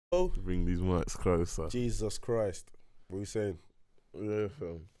Oh, Bring these mics closer. Jesus Christ. What are you saying? Yeah,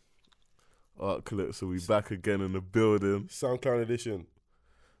 fam. Art Calypso, we back again in the building. SoundCloud edition.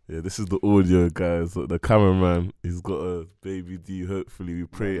 Yeah, this is the audio, guys. The cameraman, he's got a baby D. Hopefully, we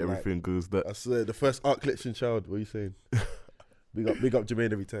pray Man, everything goes that. I swear, the first art collection child. What are you saying? big up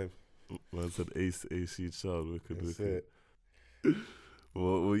Jermaine every time. Man said AC child. That's Wicked. it.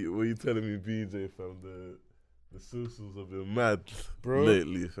 What you telling me, BJ, fam? The socials have been mad Bro,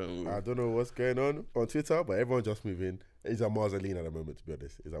 lately, fam. I don't know what's going on Twitter, but everyone just moving. It's a Marceline at the moment, to be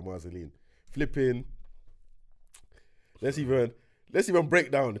honest. It's a Marceline. Flipping. Let's even break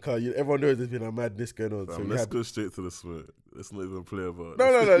down, because everyone knows there's been a madness going on. Fam, So let's go straight to the smoke. Let's not even play about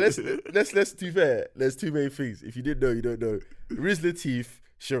No. Let's be fair. There's two main things. If you didn't know, you don't know. Riz Latif,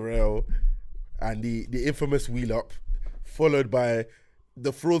 Sherelle, and the infamous wheel up, followed by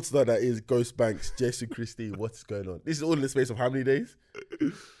the fraudster that is Ghost Banks, Jesu Christi. What's going on? This is all in the space of how many days?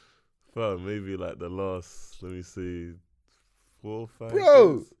 Fam, maybe like the last, let me see, 4 or 5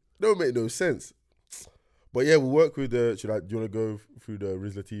 Bro, days. don't make no sense. But yeah, we'll work with the. Do you want to go through the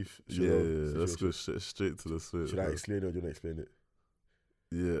Riz Latif? Yeah, let's go straight to the smoke. Should I explain it or do you want to explain it?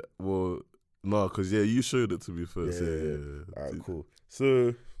 Yeah, well, no, because you showed it to me first. Yeah. All right, cool.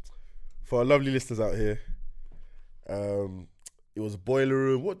 So, for our lovely listeners out here, it was Boiler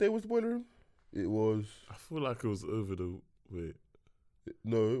Room. What day was Boiler Room? It was. I feel like it was over the. Wait.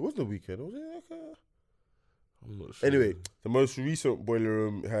 No, it wasn't the weekend. Was it like I'm not sure. Anyway, the most recent Boiler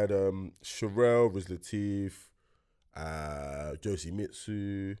Room had Sherelle, Riz Latif, Josie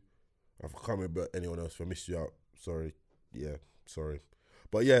Mitsu. I can't remember anyone else. If I missed you out, sorry. Yeah, sorry.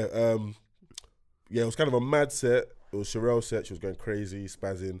 But yeah, it was kind of a mad set. It was Sherelle's set. She was going crazy,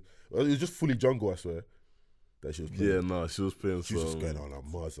 spazzing. It was just fully jungle, I swear. That she was playing. Yeah, no, she was playing. She was just going on a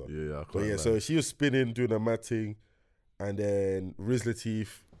mother. Yeah, I can't But yeah, lie. so she was spinning, doing a mad thing, and then Riz Latif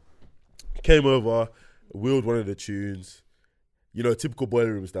came over, wheeled one of the tunes. You know, typical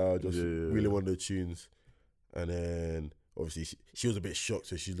Boiler Room style, just wheeling one of the tunes. And then, obviously, she was a bit shocked,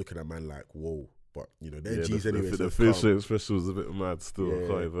 so she's looking at man like, whoa. But, you know, they're G's anyway. The so facial expression was a bit mad still. Yeah. I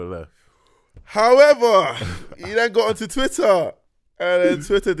can't even lie. However, he then got onto Twitter, and then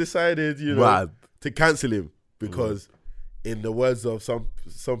Twitter decided, to cancel him because, in the words of some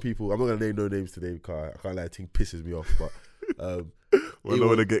people, I'm not gonna name no names today because I can't lie, I think pisses me off. But I don't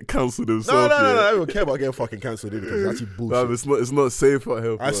want to get cancelled no, himself. I don't care about getting fucking cancelled because it's actually bullshit. Nah, it's not safe for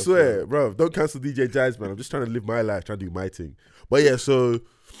him. I swear, bro, don't cancel DJ Jazz, man. I'm just trying to live my life, trying to do my thing. But yeah, so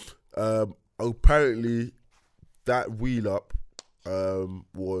apparently that wheel up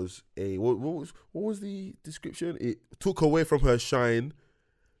was a what was the description? It took away from her shine.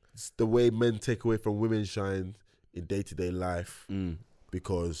 It's the way men take away from women's shine in day-to-day life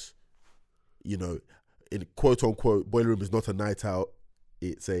because, you know, in quote unquote, Boiler Room is not a night out.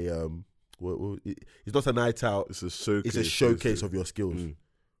 It's a it's not a night out. It's a showcase. It's a showcase of your skills.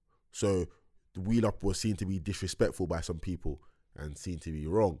 So the wheel up was seen to be disrespectful by some people and seen to be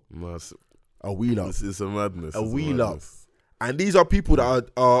wrong. No, A wheel up, it's a madness. a wheel up, and these are people that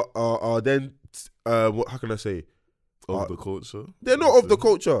are then how can I say? Of the culture. They're not of the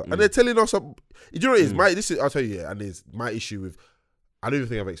culture, and they're telling us. Do you know what it is? I'll tell you, and it's my issue with. I don't even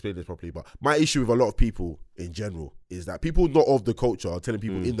think I've explained this properly, but my issue with a lot of people in general is that people not of the culture are telling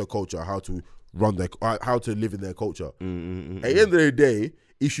people in the culture how to run how to live in their culture. At the end of the day,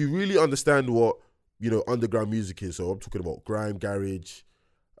 if you really understand what underground music is, so I'm talking about grime, garage,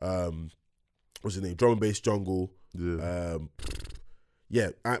 what's his name, drum and bass, jungle, dancehall,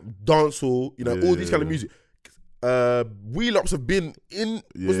 all these kind of music. Wheel ups have been in.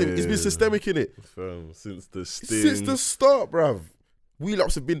 It's been systemic in it since the start, bruv. Wheel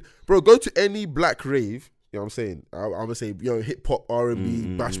ups have been, bro. Go to any black rave. You know what I'm saying? I'm gonna say, hip hop,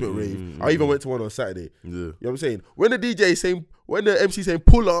 R&B, bashment rave. I even went to one on Saturday. You know what I'm saying? When the DJ is saying, when the MC saying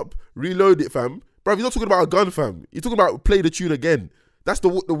pull up, reload it, fam. Bruv, you're not talking about a gun, fam. You're talking about play the tune again. That's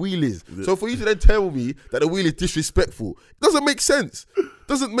what the wheel is. So for you to then tell me that the wheel is disrespectful, it doesn't make sense.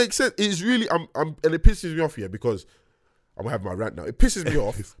 Doesn't make sense. It's really, and it pisses me off here because I'm gonna have my rant now. It pisses me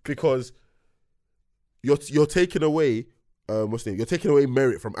off because you're taking away, you're taking away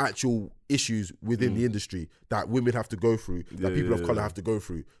merit from actual issues within the industry that women have to go through, that people of color have to go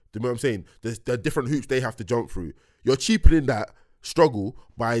through. Do you know what I'm saying? There are different hoops they have to jump through. You're cheapening that struggle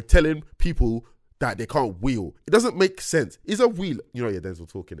by telling people that they can't wheel. It doesn't make sense. It's a wheel.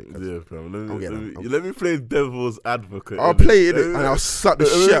 Denzel talking it. Yeah, fam. Let me play devil's advocate. I'll play it and I'll suck the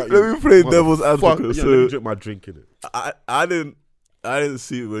shit out. Let me play devil's advocate. Let me drink my drink in it. I didn't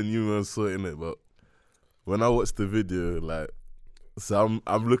see it when you were sorting it, but when I watched the video, so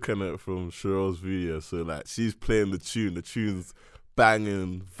I'm looking at it from Cheryl's video. So she's playing the tune. The tune's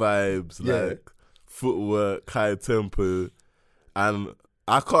banging vibes, like footwork, high tempo, and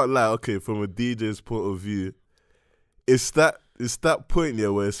I can't lie. Okay, from a DJ's point of view, it's that point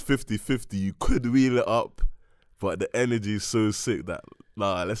where it's 50-50. You could wheel it up, but the energy is so sick that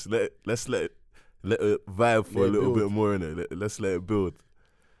let's let it vibe for a little bit more in it. Let's let it build.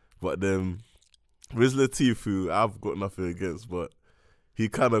 But then Riz Latifah, I've got nothing against, but he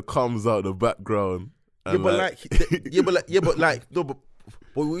kind of comes out the background. And but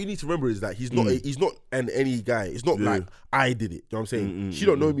what you need to remember is that he's not any guy. It's not like I did it. You know what I'm saying? She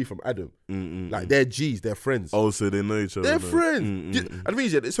don't know me from Adam. Like they're G's, they're friends. Oh, so they know each other. They're friends. And the thing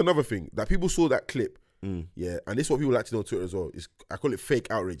is, it's another thing that people saw that clip. Yeah, and this is what people like to know on Twitter as well. I call it fake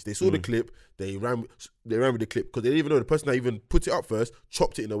outrage. They saw the clip, they ran with the clip because they didn't even know the person that even put it up first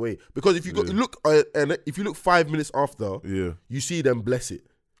chopped it in a way. Because if you look 5 minutes after, you see them bless it.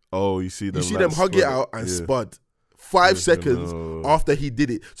 Oh, you see them. You see them hug it out and spud. 5 seconds after he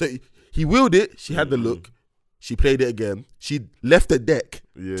did it. So he willed it. She had the look. She played it again. She left the deck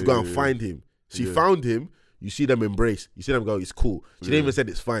to go and find him. She found him. You see them embrace. You see them go, it's cool. She didn't even said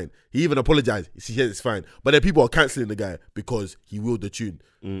it's fine. He even apologized. She said it's fine. But then people are cancelling the guy because he willed the tune.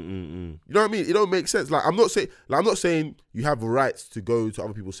 You know what I mean? It don't make sense. Like I'm not saying you have rights to go to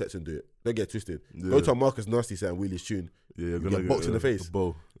other people's sets and do it. Don't get twisted. Go to a Marcus Nasty set and wheel his tune. Yeah, you're gonna get boxed in the face.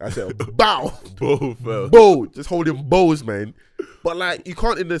 Bow. I said, bow. Bow fell. Bow. Just holding bows, man. But like, you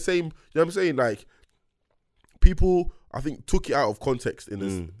can't in the same, you know what I'm saying? Like, people, I think, took it out of context in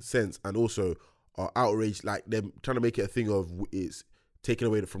a sense and also are outraged. Like, they're trying to make it a thing of it's taken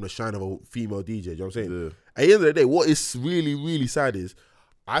away from the shine of a female DJ. You know what I'm saying? Yeah. At the end of the day, what is really, really sad is,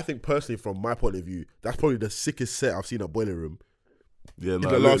 I think personally, from my point of view, that's probably the sickest set I've seen at Boiler Room. Yeah, in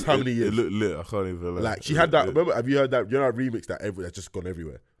the last how many years? It looked lit. I can't even like she had that. Remember? Have you heard that? You know that remix that's just gone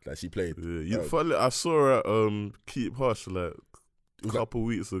everywhere that she played. I saw her at Keep Hush like a couple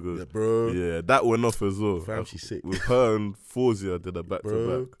weeks ago. Yeah, bro. Yeah, that went off as well. Fam, she's sick. With her and Forzia did a back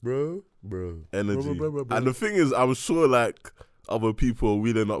to back. Bro. Energy. Bro. And the thing is, I'm sure like other people are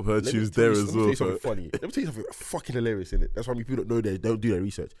wheeling up her tunes there as well. Let me tell you something funny. Let me tell you something fucking hilarious in it. That's why people don't know don't do their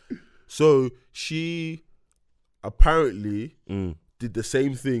research. So she apparently did the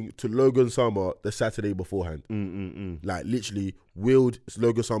same thing to Logan Summer the Saturday beforehand. Like literally wheeled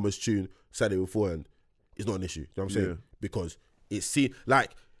Logan Summer's tune Saturday beforehand. It's not an issue. You know what I'm saying? Yeah. Because it's seen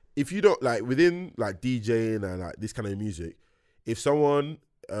like if you don't like within like DJing and like this kind of music, if someone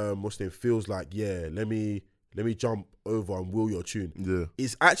feels like, yeah, let me jump over and wheel your tune. Yeah.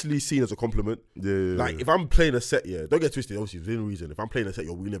 It's actually seen as a compliment. Like if I'm playing a set, don't get twisted, obviously within reason. If I'm playing a set,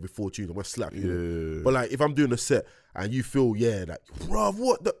 you're wheeling every 4 tunes, I'm gonna slap you. But like if I'm doing a set and you feel, like, bruv,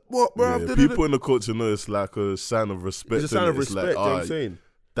 what, bruv? Yeah, people in the culture know it's like a sign of respect. It's a sign of respect, like, you know what I'm saying?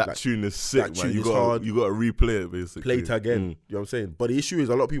 That like, tune is sick, man. You got to replay it, basically. Play it again. You know what I'm saying? But the issue is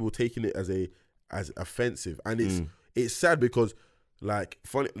a lot of people taking it as offensive. And it's sad because like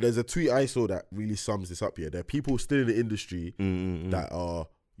funny, there's a tweet I saw that really sums this up here. There are people still in the industry that are,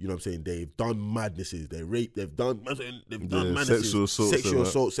 you know what I'm saying, they've done madnesses, they've done madnesses, sexual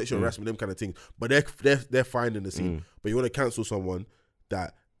assault, sexual harassment, them kind of things. But they're fine in the scene. But you want to cancel someone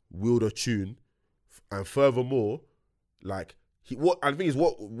that wheeled a tune, and furthermore, like what I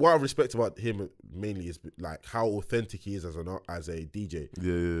I respect about him mainly is like how authentic he is as a DJ.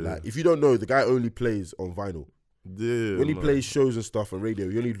 Like if you don't know, the guy only plays on vinyl. Yeah, when he plays shows and stuff on radio,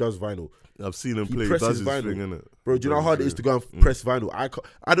 he only does vinyl. I've seen him play. He does his vinyl, thing, innit? Bro, do you know how hard it is to go and press vinyl?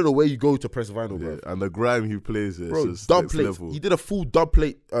 I don't know where you go to press vinyl, bro. And the grime he plays, bro, dub plates. He did a full dub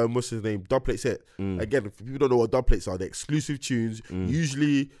plate. What's his name? Dub plate set. Again, if people don't know what dub plates are, they're exclusive tunes.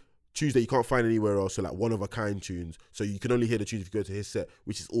 Usually tunes that you can't find anywhere else. So like one of a kind tunes. So you can only hear the tunes if you go to his set,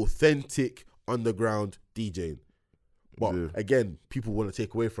 which is authentic underground DJing. But again, people want to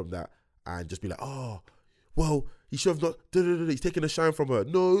take away from that and just be like, oh, well, he should have not. He's taking a shine from her.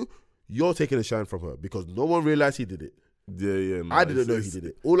 No, you're taking a shine from her because no one realized he did it. No, I didn't know he did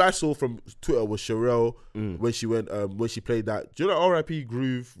it. All I saw from Twitter was Sherelle when she went when she played that. Do you know R.I.P.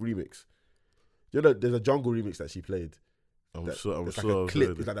 Groove remix? Do you know there's a jungle remix that she played? I'm like sure. A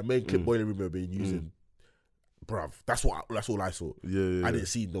clip. It's like the main clip Boiler Room have been using. Bruv, that's all I saw. I didn't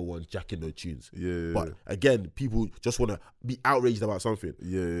see no one jacking no tunes. But again, people just want to be outraged about something. If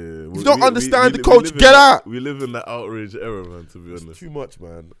you don't understand the culture, get out. We live in that outrage era, man. To be honest, it's too much,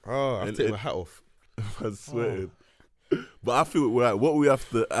 man. I take my hat off. I'm sweating. But I feel like what we have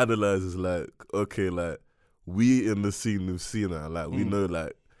to analyze is like, okay, like we in the scene have seen that, like we know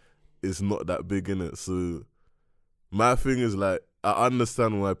like it's not that big in it. So my thing is like, I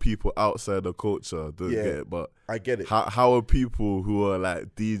understand why people outside the culture don't get it, but I get it. How are people who are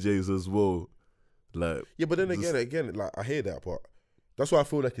like DJs as well, like? Yeah, but then again, like I hear that, but That's why I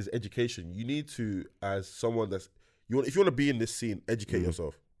feel like it's education. You need to, as someone that's if you want to be in this scene, educate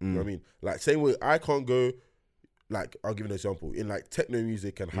yourself. You know what I mean? Like same way I can't go. Like I'll give you an example in like techno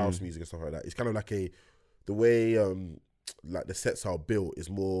music and house music and stuff like that. It's kind of like the way like the sets are built is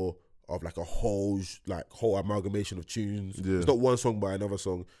more of like a whole amalgamation of tunes. Yeah. It's not one song by another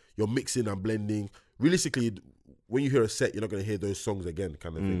song. You're mixing and blending. Realistically, when you hear a set, you're not going to hear those songs again,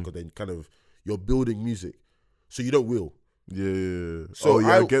 kind of thing, because then kind of you're building music, so you don't wheel. Yeah. So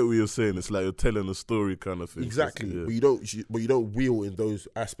I get what you're saying. It's like you're telling a story, kind of thing. Exactly, but you don't wheel in those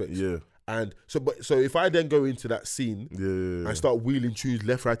aspects. Yeah. And so if I then go into that scene and start wheeling tunes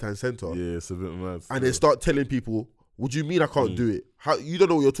left, right, and center, it's a bit mad. And then start telling people, what do you mean I can't do it? How you don't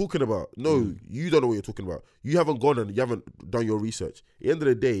know what you're talking about? No, you don't know what you're talking about. You haven't gone and you haven't done your research. At the end of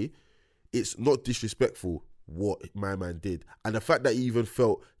the day, it's not disrespectful what my man did, and the fact that he even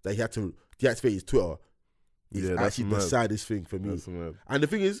felt that he had to deactivate his Twitter is actually the saddest thing for me. And the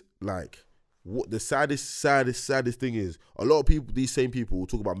thing is, like, what the saddest thing is, a lot of people, these same people, will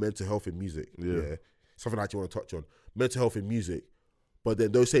talk about mental health in music. Yeah, something I actually want to touch on mental health in music, but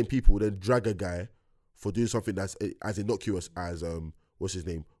then those same people then drag a guy for doing something that's as innocuous as what's his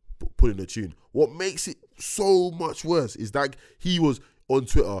name, putting a tune. What makes it so much worse is that he was on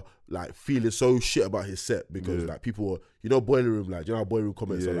Twitter like feeling so shit about his set because like people were, boiler room, like, you know how boiler room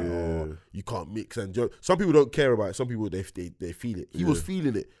comments are like, oh, you can't mix, and some people don't care about it. Some people they feel it. He was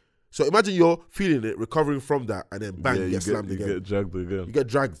feeling it. So imagine you're feeling it, recovering from that, and then bang, you get slammed again. You get dragged again. You get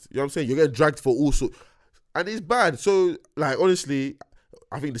dragged. You know what I'm saying? You're getting dragged for all sorts, and it's bad. So like honestly,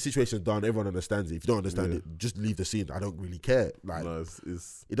 I think the situation's done. Everyone understands it. If you don't understand it, just leave the scene. I don't really care. Like, no,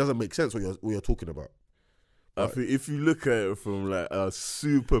 it doesn't make sense what you're talking about. I think if you look at it from like a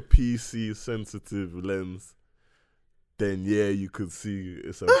super PC sensitive lens, then you could see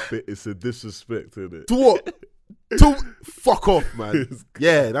it's a disrespect in it. To what? To fuck off, man.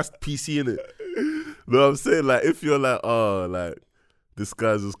 That's PC, innit? No, I'm saying, like, if you're like, oh, like, this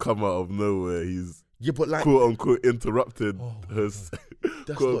guy's just come out of nowhere, he's but like, quote unquote interrupted her set.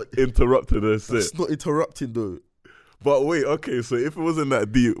 That's not interrupting though. But wait, okay, so if it wasn't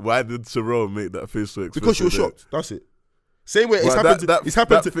that deep, why did Sharon make that facial expression? Because she was shocked. That's it. Same way it's happened.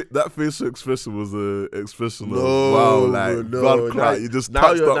 That facial expression was an expression of wow, like blood clot. You just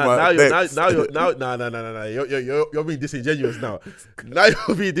touched up my neck. No. You're being disingenuous now. Now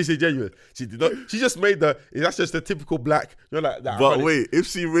you're being disingenuous. She did not. She just made that's just a typical black. You're like that. But wait, if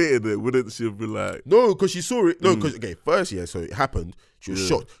she rated it, wouldn't she be like? No, because she saw it. No, because first so it happened. She was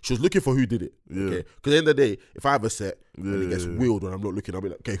shocked. She was looking for who did it. Okay, because at the end of the day, if I have a set and it gets wheeled when I'm not looking, I'll be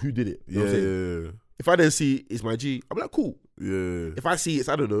like, okay, who did it? You know what I'm saying? If I then see it's my G, I'm like, cool. Yeah. If I see it's,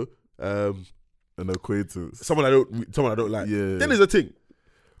 I don't know, an acquaintance, someone I don't like. Yeah. Then there's a thing.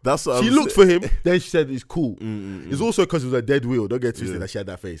 That's what she looked for him. Then she said it's cool. It's also because it was a dead wheel. Don't get twisted that she had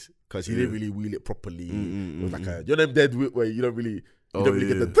that face because he didn't really wheel it properly. It was like them dead wheel where you don't really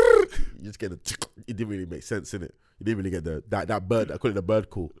get the. You just get the. It didn't really make sense, innit? You didn't really get that bird. I call it the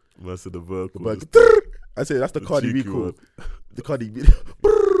bird call. I said the bird call. I say that's the Cardi B call. The Cardi B.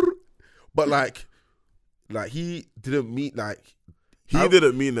 But like he didn't mean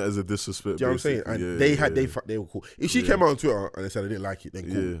didn't mean that as a disrespect. Do you know what I'm saying? And they were cool. If she came out on Twitter and they said I didn't like it,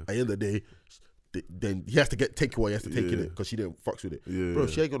 then cool. At the end of the day, then he has to take what he has to take in it because she didn't fucks with it. Bro,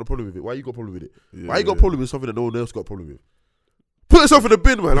 she ain't got a problem with it. Why you got a problem with it? Why you got a problem with something that no one else got a problem with? Put yourself in the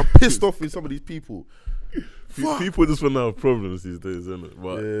bin, man. I'm pissed off with some of these people. People just want to have problems these days, isn't it?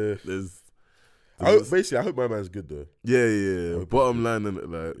 But basically, I hope my man's good though. Yeah. Bottom line, innit?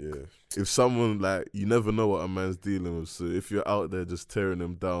 Like, if someone, like, you never know what a man's dealing with. So if you're out there just tearing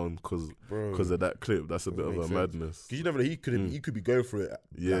him down because of that clip, that's a bit of a madness. Because you never know, he could be going through it.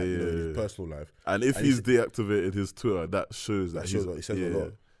 In his personal life. And if he's deactivated his Twitter, that shows that he says a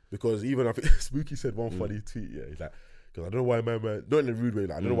lot. Because even I think Spooky said one funny tweet. Yeah, he's like, because I don't know why my man, not in a rude way,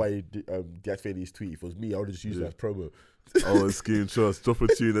 like, I don't know why he deactivated his tweet. If it was me, I would have just used it as promo. Oh, screenshot, drop a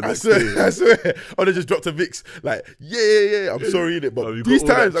tune the next day. I swear, I would have just dropped a mix. Like, I'm sorry, innit? But these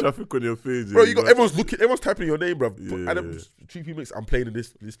times, traffic on your page, bro, everyone's typing your name, bro. And then 3P mix, I'm playing in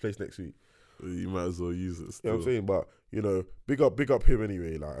this place next week. You might as well use it still. You know what I'm saying? But, big up him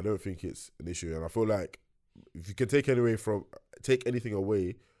anyway. Like, I don't think it's an issue. And I feel like if you can take anything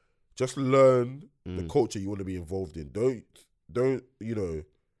away, just learn the culture you want to be involved in. Don't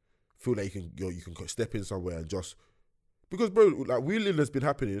feel like you can step in somewhere and just, because bro, like, wheeling has been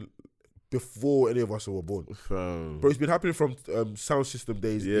happening before any of us were born. Bro, it's been happening from sound system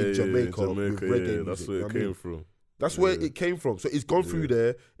days in Jamaica with reggae music. That's where it came from. That's where it came from. So it's gone through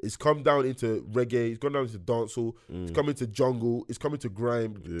there. It's come down into reggae. It's gone down into dancehall. It's come into jungle. It's come into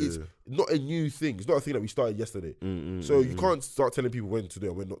grime. It's not a new thing. It's not a thing that we started yesterday. So you can't start telling people when to do it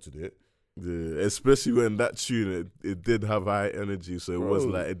and when not to do it. Yeah, especially when that tune, it did have high energy. So it was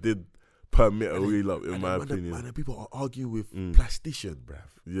like, it did permit a wheel up, in my opinion. And then people are arguing with Plastician, bruv.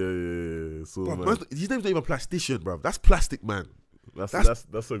 Yeah. So, his name's not even Plastician, bruv. That's Plastic Man.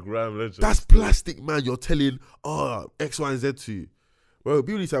 That's a grime legend. That's Plastic Man. You're telling X, Y, and Z to you. Well,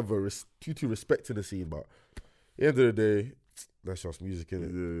 people need to have due to respect in the scene, but at the end of the day, that's just music,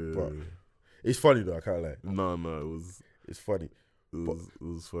 innit? But it's funny though, I can't lie. No, it's funny. It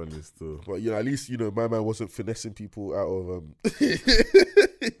was funny still. But at least my man wasn't finessing people out of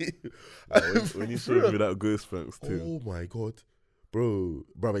when you showed me that Ghost Banks too. Oh my god. Bro,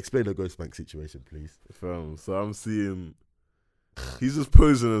 explain the Ghost Bank situation, please. Fam, so I'm seeing he's just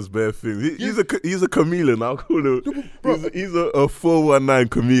posing as bare things. He's a chameleon. I'll call him. He's a 419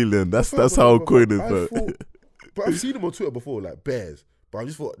 chameleon. That's how I'll call him. But I've seen him on Twitter before, like bears. But I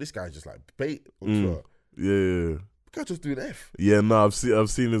just thought this guy's just like bait on Twitter. Yeah. The guy just doing F. Yeah, no, I've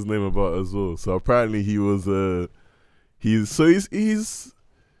seen his name about as well. So apparently he was he's a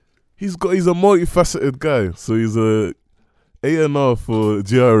multifaceted guy. So he's a A&R for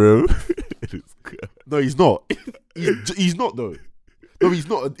GRM. No, he's not. He's not though. No, he's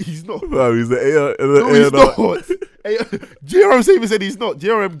not. He's not. No, he's the A&R. No, he's not. GRM even said he's not.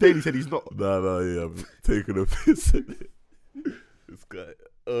 GRM Daily said he's not. Nah, yeah, I'm taking a piss at it. This guy.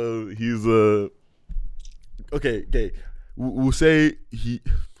 He's a. Okay. We'll say he.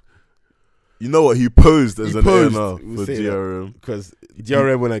 You know what? He posed as an A&R for GRM. Because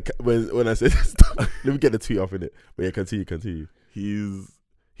GRM, when I said this, let me get the tweet off in it. But yeah, continue.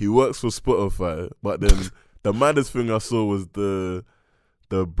 He works for Spotify, but then the maddest thing I saw was the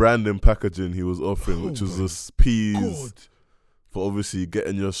branding packaging he was offering, which was a piece for obviously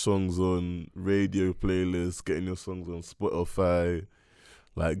getting your songs on radio playlists, getting your songs on Spotify,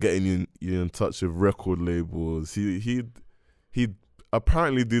 like getting you in touch with record labels. He'd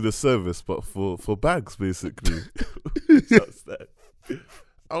apparently do the service, but for bags basically. That's that.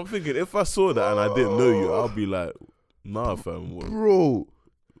 I'm thinking if I saw that and I didn't know you, I'll be like, nah, fam, bro.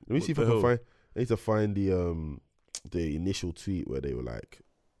 Let me see if I can find. I need to find the initial tweet where they were like,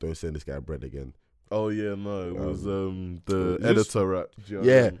 "Don't send this guy bread again." Oh yeah, no, it was the editor at GRM,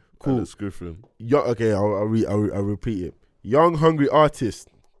 yeah, cool. Alex Griffin. Okay, I'll repeat it. Young hungry artist,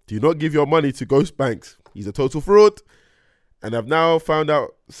 do not give your money to Ghost Banks. He's a total fraud, and I've now found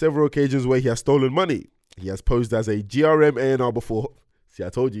out several occasions where he has stolen money. He has posed as a GRM A&R before. See, I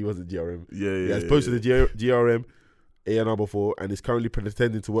told you he wasn't GRM. Yeah. He has posted a GRM A&R before, and is currently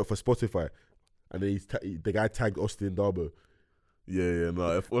pretending to work for Spotify. And then the guy tagged Austin Darbo. Yeah,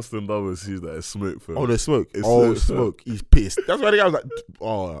 no. If Austin Darbo sees that, it's smoke for him. Oh, there's smoke. It's smoke. He's pissed. That's why the guy was like,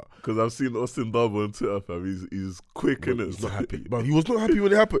 oh. Because I've seen Austin Darbo on Twitter, fam. He's quick, innit? He's not happy. But he was not happy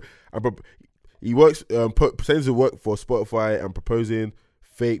when it happened. He works, pretends to work for Spotify and proposing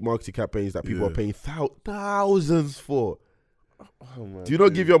fake marketing campaigns that people are paying thousands for. Oh, do you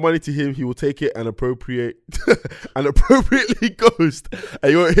not give your money to him, he will take it and appropriately ghost,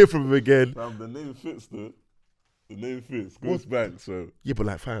 and you won't hear from him again. Fam, the name fits though. The name fits. Ghost Banks, so. Yeah, but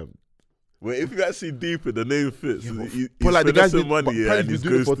like, fam. Well, if you actually deep it, the name fits. Yeah, he's like the guy's been money, and he's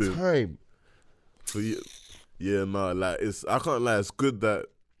doing it for ghosting. time. So like I can't lie. It's good that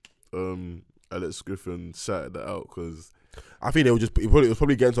Alex Griffin shouted that out because I think it was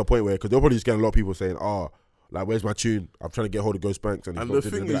probably getting to a point where because they'll probably just get a lot of people saying, like, where's my tune? I'm trying to get hold of Ghost Banks. And the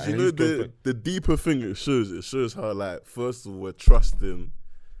thing is, the deeper thing it shows how, like, first of all, we're trusting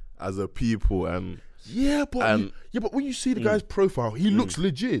as a people and... but when you see the guy's profile, he looks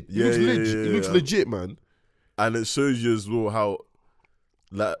legit. He looks legit, man. And it shows you as well how,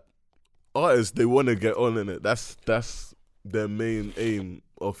 like, artists, they want to get on in it. That's their main aim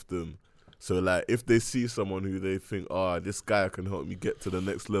often. So, like, if they see someone who they think, this guy can help me get to the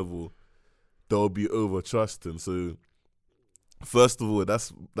next level, they'll be over trusting. So first of all,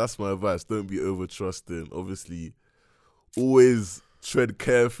 that's my advice. Don't be over trusting. Obviously, always tread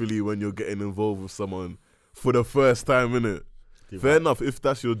carefully when you're getting involved with someone for the first time, innit? Fair enough, if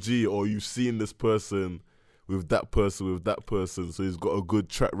that's your G or you've seen this person with that person, so he's got a good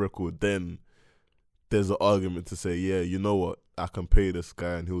track record, then there's an argument to say, yeah, you know what, I can pay this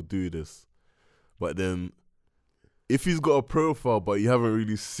guy and he'll do this. But then if he's got a profile but you haven't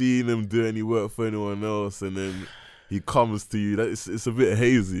really seen him do any work for anyone else and then he comes to you, it's a bit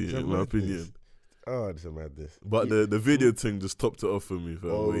hazy in my opinion. Oh, it's a madness. But the video thing just topped it off for me,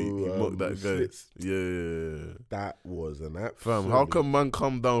 fam. He mocked that guy. Slits. Yeah. That was an absolute... Fam, how come man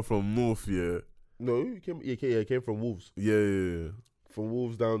come down from North, No, he came from Wolves. Yeah. From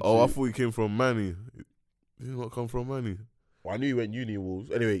Wolves down to... Oh, I thought he came from Manny. Did he not come from Manny? Well, I knew he went uni in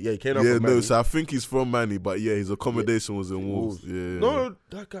Wolves. Anyway, he came down from Manny. Yeah, no, so I think he's from Manny, but his accommodation was in Wolves. Yeah. No,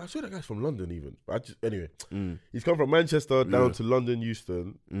 that guy, I swear that guy's from London even. Anyway, he's come from Manchester down to London,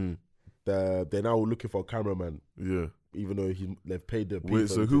 Euston. They're now looking for a cameraman. Yeah. Even though they've paid the... Wait,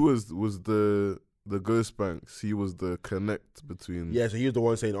 so who was the Ghost Banks? He was the connect between... Yeah, so he was the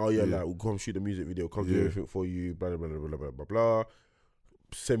one saying, oh yeah, like, we'll come shoot the music video, come do everything for you, blah, blah, blah, blah, blah, blah, blah.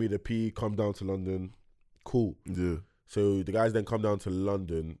 Send me the P, come down to London. Cool. Yeah. So the guys then come down to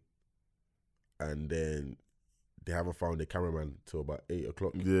London and then they haven't found the cameraman till about 8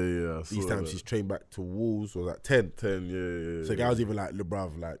 o'clock. Yeah. These times she's trained back to Wolves was like 10. 10, yeah. So the guy was even like, look,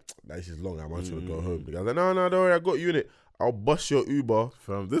 bruv, like, this is long, I'm just gonna go home. The guy's like, no, don't worry, I got you in it. I'll bust your Uber.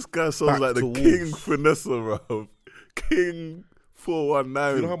 Fam, this guy sounds like the King Finesse, bruv. King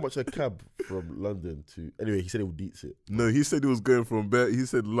 419. You know how much a cab from London to... Anyway, he said he would deets it. No, he said he was going from... He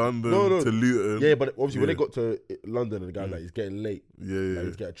said London to Luton. Yeah, but obviously when they got to London, and the guy's like, he's getting late. Yeah. Like,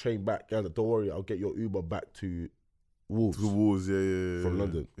 he's getting a train back. Guy's like, don't worry, I'll get your Uber back to Wolves. To Wolves, yeah. From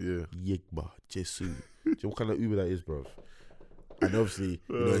London. Yeah. Yigba, Jesu. Do you know what kind of Uber that is, bro? And obviously,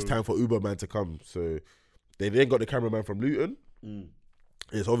 it's time for Uber man to come. So they then got the cameraman from Luton.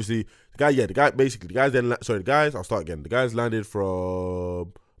 It's obviously the guys, I'll start again. The guys landed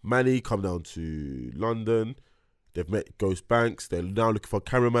from Manny, come down to London. They've met Ghost Banks. They're now looking for a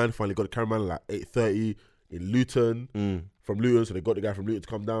cameraman. Finally got a cameraman at like 8:30 in Luton. From Luton, so they got the guy from Luton to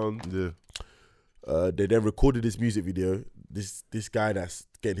come down. Yeah. They then recorded this music video. This guy that's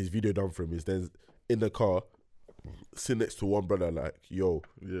getting his video done for him is then in the car, sitting next to one brother, like, yo,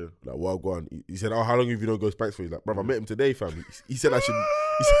 like, well, go on. He said, oh, how long have you known Ghost Banks for? He's like, bruv, I met him today, fam. He said I should...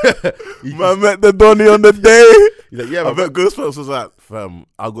 I met the Donny on the day. He's like, yeah, I bet Ghost Banks was like, fam,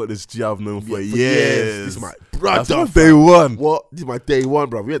 I got this G I've known for years. This is my brother. That's my day one. What? This is my day one,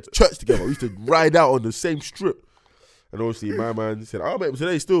 bruv. We had to church together. We used to ride out on the same strip. And obviously, my man said, I met him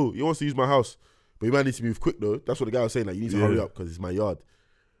today still. He wants to use my house. But you might need to move quick, though. That's what the guy was saying. Like, you need to hurry up because it's my yard.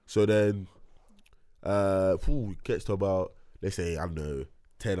 So then... gets to about, let's say, I don't know,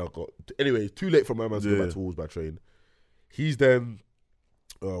 10 anyway, it's too late for my man to go back to Wolves by train. He's then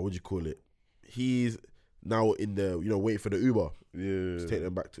what do you call it, he's now in the, waiting for the Uber to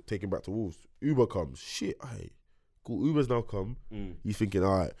take him back to Wolves. Uber comes, shit, cool, Uber's now come. He's thinking,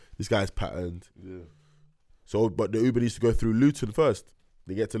 alright, this guy's patterned. So but the Uber needs to go through Luton first.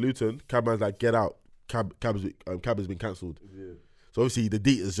 They get to Luton, cabman's like, get out, cab has been cancelled. So obviously the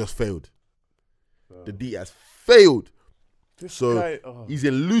deet has just failed. The D has failed. He's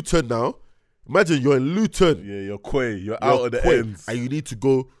in Luton now. Imagine you're in Luton. Yeah, you're out of the ends. And you need to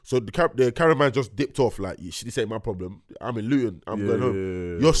go. So the cameraman just dipped off. Like, this ain't my problem. I'm in Luton. I'm going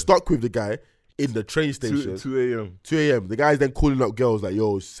home. You're stuck with the guy in the train station. 2 a.m. 2 a.m. The guy's then calling up girls like,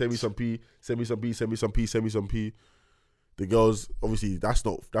 yo, send me some P, send me some P, send me some P, send me some P. The girls, obviously, that's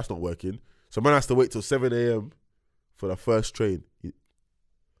not working. So man has to wait till 7 a.m. for the first train.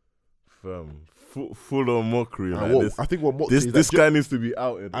 Fam. Full on mockery. I think what mockery is this guy needs to be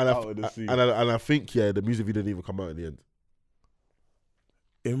out of the scene. And I think the music video didn't even come out in the end.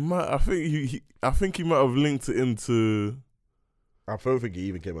 It might. I think he might have linked it into. I don't think it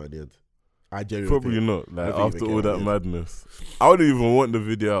even came out in the end. I genuinely probably not. Like after all that madness, I wouldn't even want the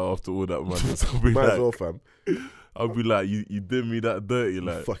video out after all that madness. I'll be might like, as well, fam. I'll be like, you did me that dirty,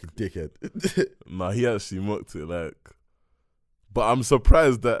 like you fucking dickhead. Nah, he actually mocked it, like. But I'm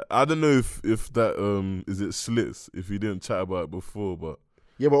surprised that I don't know if that is it slits if you didn't chat about it before, but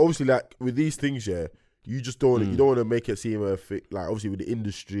yeah, but obviously like with these things, you just don't want you don't want to make it seem like obviously with the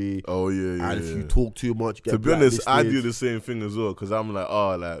industry. Oh yeah. And if you talk too much, you get to be honest, I do the same thing as well because I'm like,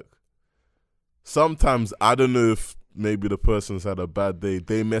 like sometimes I don't know if maybe the person's had a bad day,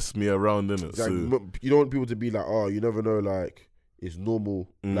 they mess me around in it. Like, so you don't want people to be like, you never know, like it's normal,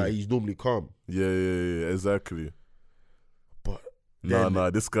 like he's normally calm. Yeah, exactly. Nah,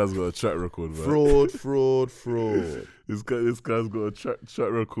 this guy's got a track record, man. Fraud. This guy's got a track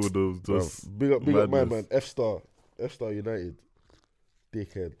record of just big up my man, F-Star United,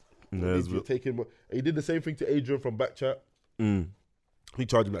 dickhead. He did the same thing to Adrian from Backchat. He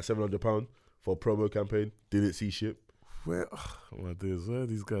charged him like £700 for a promo campaign. Didn't see shit. Where are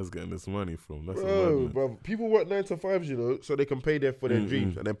these guys getting this money from? That's bro, people work 9 to 5s, so they can pay for their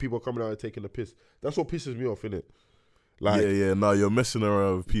dreams, and then people are coming out and taking the piss. That's what pisses me off, innit? Like, you're messing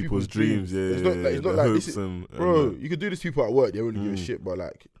around with people's dreams. It's not like this is, bro. You could do this to people at work; they wouldn't give a shit. But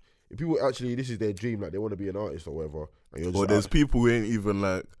like, if people actually, this is their dream, like they want to be an artist or whatever. Or there's people who ain't even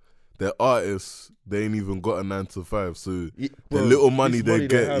like, their artists, they ain't even got a 9 to 5. So bro, the little money they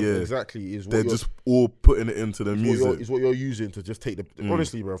get, have, yeah, exactly, is what they're just all putting it into the music. Is what you're using to just take the.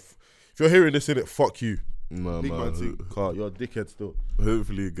 Honestly, bro, if you're hearing this in it, fuck you. No, Big man. man thing. You're a dickhead still.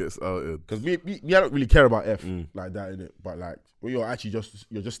 Hopefully it gets outed. Because me, I don't really care about F like that, innit? But like, when you're actually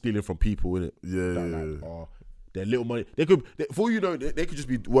you're just stealing from people, innit? Yeah. Their little money. For all you know, they could just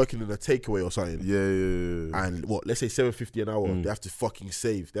be working in a takeaway or something. Yeah. And let's say $7.50 an hour. They have to fucking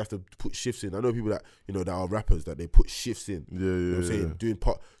save. They have to put shifts in. I know people that that are rappers that they put shifts in. Yeah. You know what I'm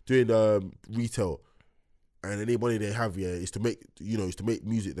saying? Doing retail, and any money they have, is to make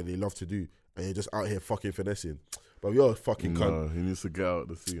music that they love to do, and you're just out here fucking finessing. But you're a fucking cunt. He needs to get out of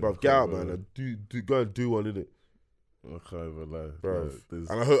the scene. Bro, get out, man. And go and do one, innit? I can't even lie, bro. And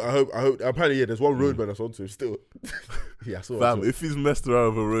I hope. Apparently, there's one roadman that's onto him still. Yeah, I saw. Fam, if he's messed around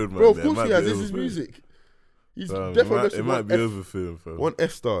with a roadman, bro, of course he has. This is music. He's definitely. It might be over for him, fam. One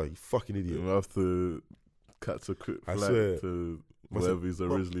F star, you fucking idiot. You have to catch a quick flight to wherever he's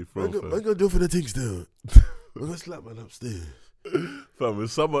originally from. I'm gonna do for the things though. I'm gonna slap man upstairs. Fam, if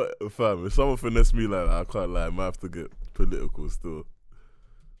someone finesse me like that, I can't lie. I might have to get political still.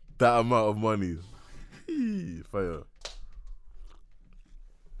 That amount of money. Fire.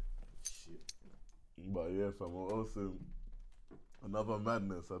 But yeah, fam, also another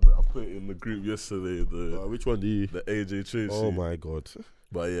madness. I put it in the group yesterday. Which one do you? The AJ Tracy. Oh my god.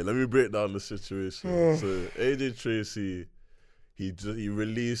 But yeah, let me break down the situation. So AJ Tracy, he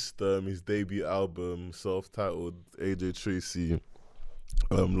released his debut album, self-titled AJ Tracy,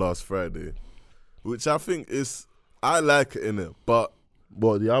 last Friday, which I think I like it, innit, but.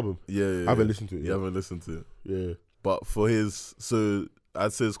 What, the album? Yeah. I haven't listened to it. You haven't listened to it? Yeah. But so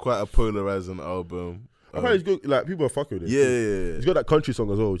I'd say it's quite a polarizing album. I find it's good, like, people are fucking with it. Yeah. He's got that country song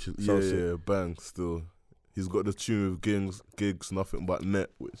as well, which sounds sick. Yeah, bang, still. He's got the tune with gigs, Nothing But Net,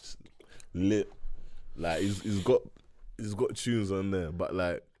 which lit. Like, he's got tunes on there, but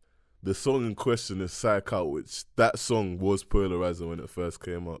like, the song in question is Psych Out, which that song was polarizing when it first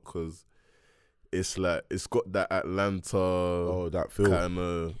came out, because it's like, it's got that Atlanta that feel kind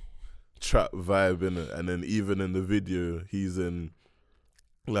of trap vibe in it. And then even in the video, he's in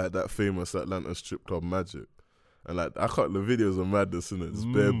like that famous Atlanta strip club Magic. And like, the videos are madness, innit? It's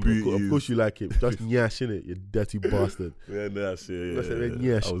bare booties. Of course you like it. Just nyash, innit? You dirty bastard. Yeah, nyash,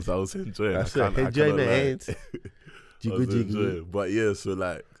 yeah. I was enjoying it. Enjoying it. Jiggle. But yeah, so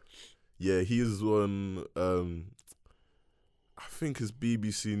like, yeah, he's on, I think it's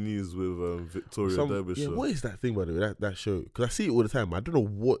BBC News with Victoria Derbyshire. Yeah, what is that thing, by the way, that show? Because I see it all the time. I don't know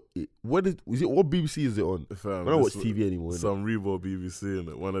what BBC is it on? Fam, I don't watch TV anymore. Some Rebo BBC,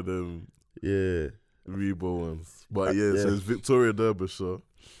 innit? One of them. Yeah. Rebo ones. But yeah, so it's Victoria Derbyshire.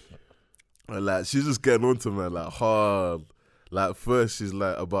 And like, she's just getting onto man, like, hard. Like, first she's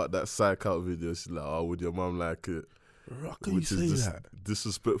like, about that Psych Out video, she's like, oh, would your mum like it? Which is just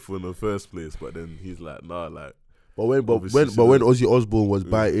disrespectful in the first place. But then he's like, nah, like. But when Ozzy Osbourne was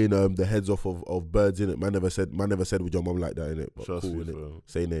biting the heads off of birds, innit, man never said with your mum like that, innit. But trust cool, me, innit.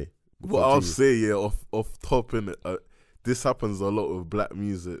 Say nay. What I'll say, yeah, off top, innit, this happens a lot with black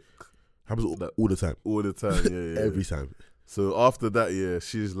music. Happens all the time. All the time, yeah. Every time. So after that, yeah,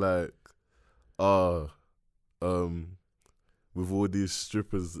 she's like, with all these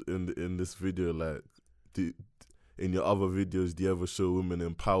strippers in this video, like, in your other videos, do you ever show women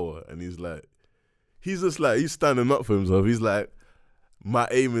in power? And he's just like, he's standing up for himself. He's like, my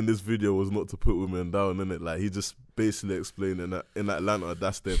aim in this video was not to put women down, innit? Like, he just basically explaining that in Atlanta,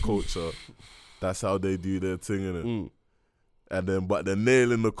 that's their culture. That's how they do their thing, innit? And then, but the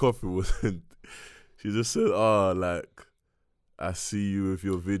nail in the coffin was, she just said, like, I see you with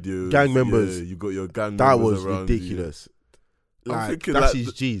your videos. Gang members. Yeah, you got your gang that members was ridiculous. You. Like, thinking, that's like,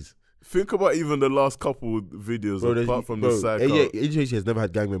 his G's. Think about even the last couple videos, apart from the Psych Out. AJ Tracy has never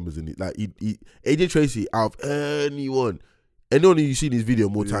had gang members in it. Like, AJ Tracy, out of anyone you see in his video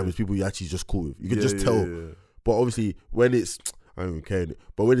more time is people you actually just cool with. You can just tell. Yeah. But obviously, when it's, I don't even care,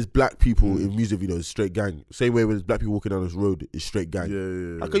 but when it's black people in music videos, it's straight gang. Same way when it's black people walking down this road, it's straight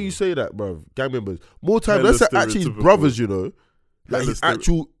gang. How can you say that, bro? Gang members. More time, that's actually his brothers, you know. Like, his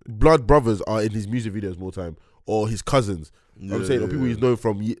actual blood brothers are in his music videos more time. Or his cousins. I'm saying, or people he's known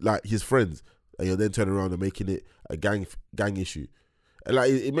from, like, his friends. And you're then turning around and making it a gang issue. And like,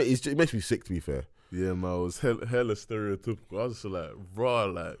 it makes me sick, to be fair. Yeah, man, it was hella stereotypical. I was just like, raw,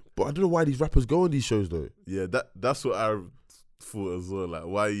 like. But I don't know why these rappers go on these shows, though. Yeah, that's what I thought as well. Like,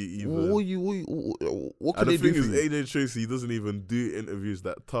 why you even... What can they do? And the thing is, AJ Tracy, he doesn't even do interviews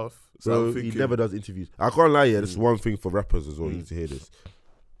that tough. So Bro, I'm thinking, he never does interviews. I can't lie, this is one thing for rappers as well. You need to hear this.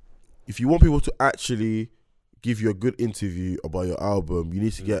 If you want people to actually give you a good interview about your album, you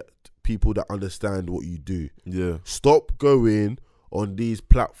need to get people that understand what you do. Yeah. Stop going on these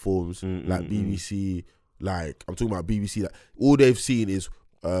platforms like BBC. Like I'm talking about BBC. Like all they've seen is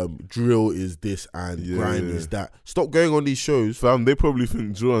drill is this and grime is that. Stop going on these shows. Fam, they probably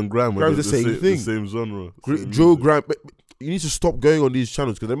think drill and grime are the same thing. The same genre. Drill, grime. But you need to stop going on these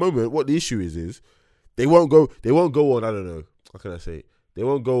channels because at the moment, what the issue is they won't go. They won't go on. I don't know. How can I say? They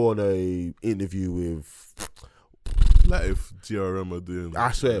won't go on a interview with. Like if GRM are doing,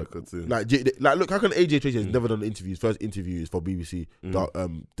 I swear, like look, how can AJ Tracy has never done interviews? First interview is for BBC. You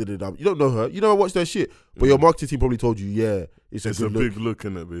don't know her. You don't watch their shit, but your marketing team probably told you, yeah, it's a big look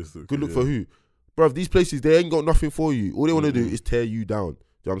in it, basically. Good look for who, bruv? These places they ain't got nothing for you. All they want to do is tear you down. Do you know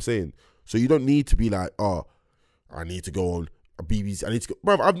what I'm saying? So you don't need to be like, oh, I need to go on a BBC. I need to go,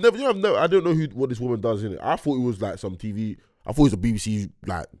 bruv. I don't know what this woman does in it. I thought it was like some TV. I thought it was a BBC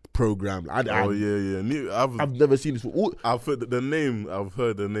like program. I've never seen this. I've heard the name.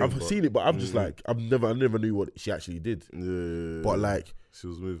 I've seen it, but I'm just like I never knew what she actually did. Yeah, but like she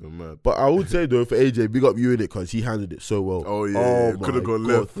was moving mad. But I would say though, for AJ, big up you in it because he handled it so well. Oh yeah, could have gone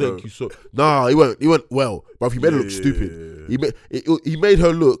left. Thank you so. Nah, he went well, but he made her look stupid. He made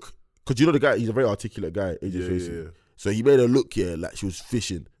her look because you know the guy. He's a very articulate guy, AJ Tracy. Yeah. So he made her look like she was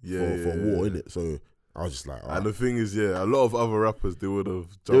fishing for war in it. So. I was just like, and the thing is, a lot of other rappers they would have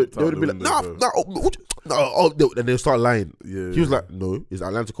jumped out. They would have been like, no, and they'll start lying. Yeah, he was like, no, it's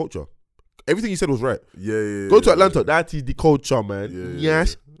Atlanta culture. Everything he said was right. Yeah. Go to Atlanta. That is the culture, man.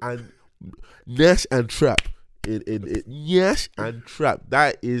 Yes, and Nash and trap. Yes and trap.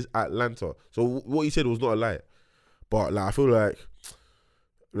 That is Atlanta. So what he said was not a lie. But like, I feel like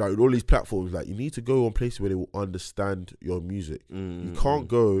with all these platforms, like you need to go on places where they will understand your music. You can't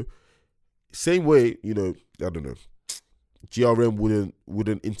go. Same way, I don't know. GRM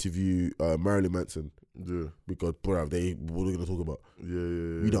wouldn't interview Marilyn Manson, because bruv, what are they gonna talk about?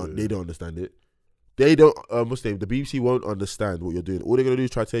 They don't understand it. They don't. The BBC won't understand what you're doing. All they're gonna do is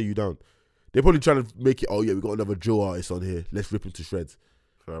try to tear you down. They're probably trying to make it. Oh yeah, we got another drill artist on here. Let's rip him to shreds.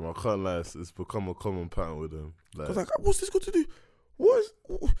 Fam, I can't lie. It's become a common pattern with them. Like, what's this got to do? What?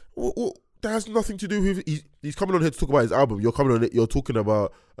 That has nothing to do with. He's coming on here to talk about his album. You're coming on it. You're talking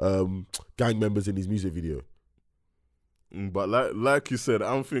about gang members in his music video. But like you said,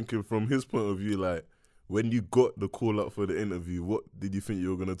 I'm thinking from his point of view. Like when you got the call up for the interview, what did you think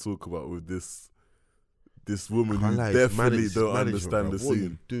you were gonna talk about with this woman who definitely don't understand the scene? What are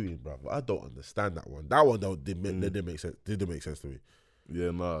you doing, bro? I don't understand that one. That one didn't make sense. Didn't make sense to me. Yeah,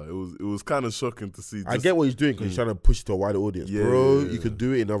 it was kind of shocking to see. I get what he's doing because he's trying to push it to a wider audience. Bro, you can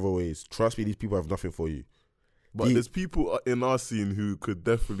do it in other ways. Trust me, these people have nothing for you. But there's people in our scene who could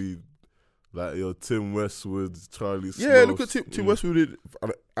definitely, like your Tim Westwood, Charlie Sloth. Yeah, look at Tim Westwood.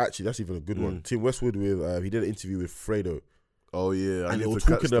 Actually, that's even a good one. Tim Westwood he did an interview with Fredo. Oh yeah, and they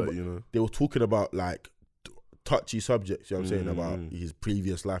were talking about like touchy subjects, you know what I'm saying, about his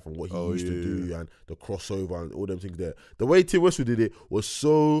previous life and what he used to do and the crossover and all them things there. The way Tim Westwood did it was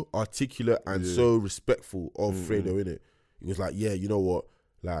so articulate and so respectful of Fredo, innit? He was like, yeah, you know what?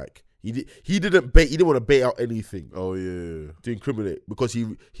 Like he didn't want to bait out anything. Oh yeah. To incriminate because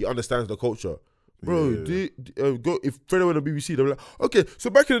he understands the culture. Bro, go if Fredo went on BBC, they'll be like, okay, so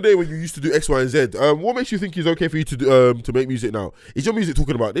back in the day when you used to do X, Y, and Z, what makes you think it's okay for you to make music now? Is your music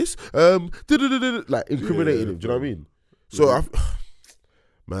talking about this? Like incriminating him. Do you know what I mean? So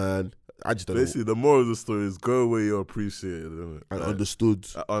man, I just don't know. Basically, the moral of the story is go where you're appreciated, isn't it? And understood.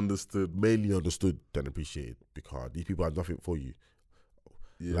 Mainly understood than appreciated because these people have nothing for you.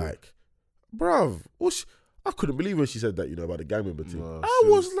 Yeah. Like, bruv, I couldn't believe when she said that, about the gang member thing. I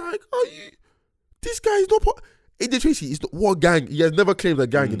was like, are you? This guy is not. AJ Tracy is not one gang. He has never claimed a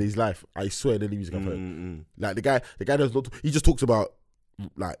gang in his life. I swear in any music I've heard. Like the guy does not. He just talks about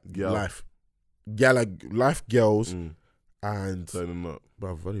like life, life, girls, and turning up.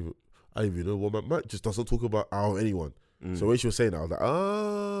 Bruv, I don't even know what man just doesn't talk about anyone. So when she was saying that, I was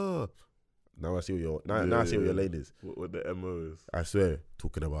like, now I see what your lane is. What the MO is. I swear,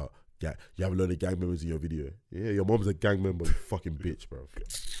 talking about. Yeah, you have a lot of gang members in your video. Yeah, your mom's a gang member, you fucking bitch, bro.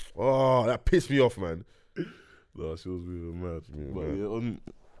 Oh, that pissed me off, man. No, she was really mad. But yeah,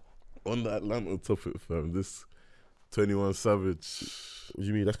 on the Atlanta topic, fam, this 21 Savage. What do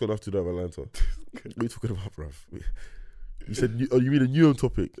you mean? That's got nothing to do with Atlanta. What are you talking about, bro? You said, you mean a new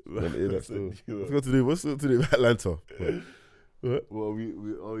topic? What's got to do with Atlanta? What? Well,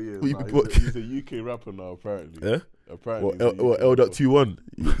 he's a UK rapper now, apparently. Yeah? Apparently. L.21,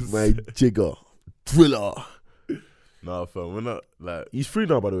 my jigger, thriller. Nah, fam, we're not like. He's free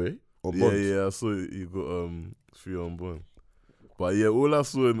now, by the way. On bond. Yeah, I saw he got free on bond. But yeah, all I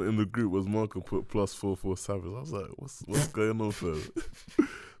saw in the group was Marco put +44 Savage. I was like, what's going on, fam?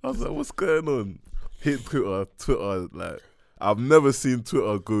 I was like, what's going on? Hit Twitter, like, I've never seen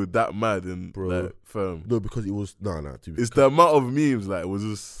Twitter go that mad in, like, fam. No, because it was, it's the amount of memes, like, it was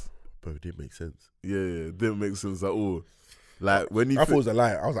just. Bro, it didn't make sense. Yeah, it didn't make sense at all. Like, when you. I thought it was a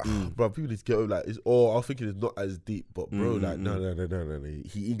lie. I was like, bro, people need to get over, like, I was thinking it's not as deep, but bro, like, no.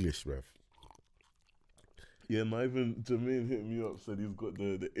 He English, bro. Yeah, not even Jermaine hit me up, said he's got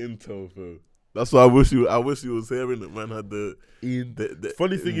the intel, bro. That's why I wish you was hearing it, man. Had the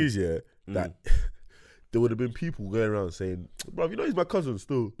funny thing is, that there would have been people going around saying, bro, you know he's my cousin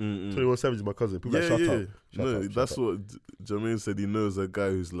still. 21 Savage is my cousin. People shut up. That's what Jermaine said. He knows a guy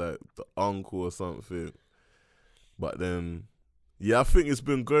who's like the uncle or something. But then, I think it's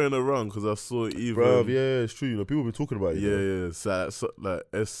been going around because I saw it even. Bro, yeah, it's true. You know, people have been talking about it. Yeah. So like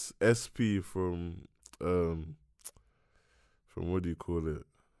SP from what do you call it?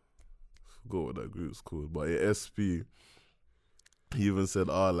 I forgot what that group's called. But SP, he even said,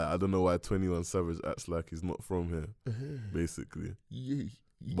 like, I don't know why 21 Savage acts like he's not from here, basically. Yeah.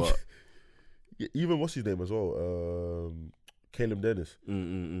 But even what's his name as well? Caleb Dennis.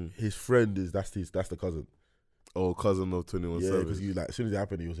 His friend that's the cousin. Oh, cousin of 21 Savage. Yeah, because like as soon as it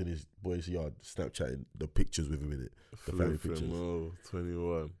happened, he was in his boy's yard Snapchatting the pictures with him in it. The family pictures.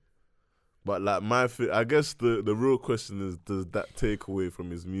 21. But like I guess the real question is, does that take away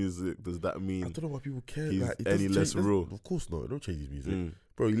from his music? Does that mean I don't know why people care? He's like, any less raw? Of course not. It don't change his music,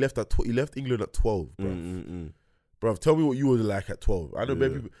 bro. He left England at 12, bro. Bro, tell me what you would like at 12. I know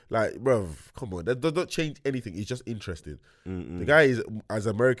maybe people like, bro. Come on, that does not change anything. It's just interesting. The guy is as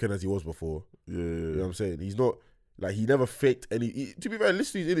American as he was before. Yeah, you know what I'm saying. He's not like he never faked any. To be fair,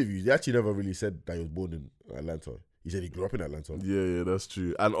 listen to his interviews. He actually never really said that he was born in Atlanta. He said he grew up in Atlanta. Yeah, that's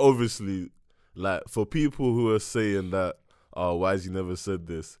true. And obviously, like, for people who are saying that, why has he never said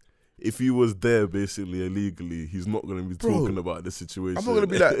this? If he was there basically illegally, he's not going to be talking about the situation. I'm not going to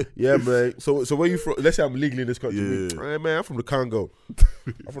be like, yeah, man. So where you from? Let's say I'm legally in this country. Hey, man, I'm from the Congo.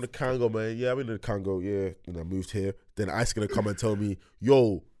 I'm from the Congo, man. Yeah, I've been in the Congo, yeah. And I moved here. Then ICE going to come and tell me,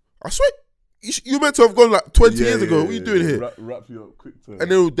 yo, I swear, you meant to have gone like 20 years ago. What are you doing here? Wrap you up quick time. And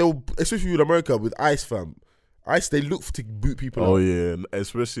they'll, especially with America, with ICE, fam. ICE, they look to boot people out. Oh, yeah.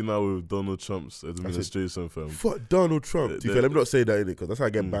 Especially now with Donald Trump's administration, fam. Fuck Donald Trump. To be fair, let me not say that, innit? Because that's how I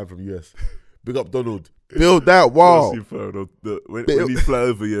get banned from US. Big up Donald. Build that wall. When you fly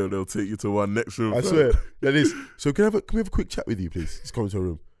over here, they'll take you to one next room. I swear. That is. So can we have a quick chat with you, please? Just come into a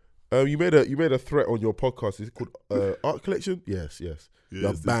room. You made a threat on your podcast. Is it called Art Collection? Yes.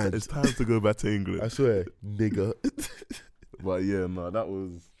 You're banned. It's time to go back to England. I swear, nigga. But yeah, that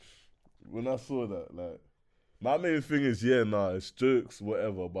was when I saw that. Like, my main thing is, it's jokes,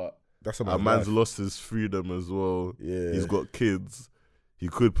 whatever. But that's a man's lost his freedom as well. Yeah, he's got kids. He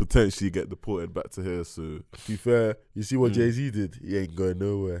could potentially get deported back to here. So to be fair, you see what Jay-Z did? He ain't going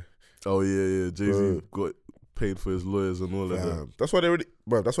nowhere. Oh yeah. Jay-Z got paid for his lawyers and all of that. That's why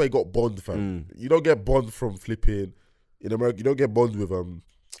that's why he got bond, fam. You don't get bond from flipping in America. You don't get bond with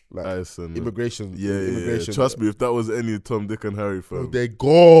like immigration. Immigration. Trust me, if that was any Tom, Dick, and Harry, fam, they're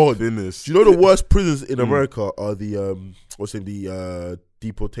gone. Finished. Do you know the worst prisons in America are the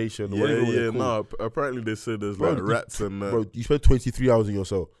deportation? Apparently they said there's like rats and bro, you spend 23 hours in your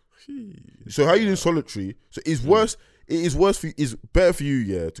cell. So how you do solitary? So it's worse. It is worse for you. It's better for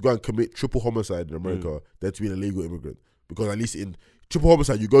you, to go and commit triple homicide in America than to be an illegal immigrant, because at least in triple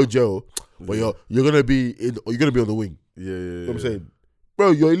homicide you go jail, but you're gonna be on the wing. You know what I'm saying?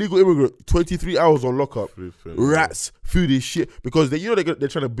 Bro, you're illegal immigrant, 23 hours on lockup, rats, food is shit, because they're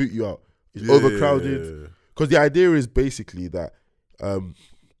trying to boot you out. It's overcrowded. Because the idea is basically that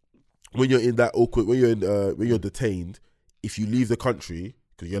when you're in that awkward, when you're detained, if you leave the country,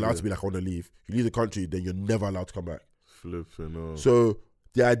 because you're allowed to be like, I want to leave, you leave the country, then you're never allowed to come back. So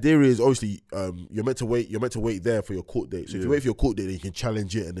the idea is obviously you're meant to wait there for your court date. So if you wait for your court date, then you can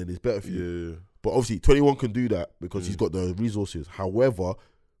challenge it, and then it's better for you. But obviously 21 can do that because he's got the resources. However,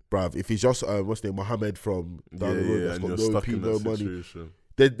 bruv, if he's just what's his name, Mohammed from down the road that's got no P, no money,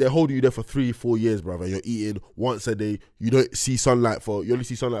 they're holding you there for 3-4 years, bruv, and you're eating once a day. You don't see sunlight you only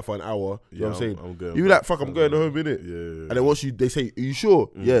see sunlight for an hour. You know what I'm saying? You be like, fuck, I'm going home, innit? And then once they say, are you sure?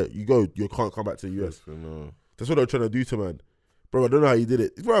 Yeah, you go. You can't come back to the US. That's what they're trying to do to man. Bro, I don't know how you did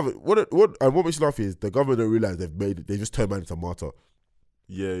it. Bro, what makes you laugh is the government don't realize they just turned man into a martyr.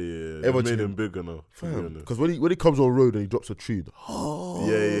 They made him bigger now. Because when he comes on road and he drops a tune.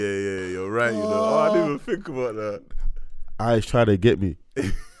 You're right. I didn't even think about that. I's trying to get me.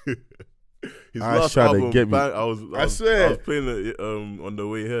 His last album, get me. I swear. I was playing it on the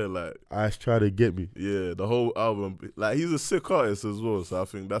way here. Like, I's trying to get me. Yeah, the whole album. Like, he's a sick artist as well. So I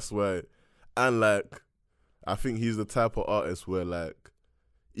think that's why. And like, I think he's the type of artist where like,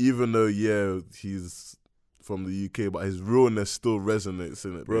 even though he's from the UK, but his realness still resonates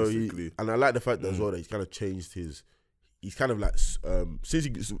in it, bro. basically. And I like the fact as well that he's kind of changed his. He's kind of like since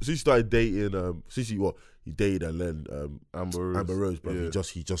he started dating he dated and then Amber Rose, bro.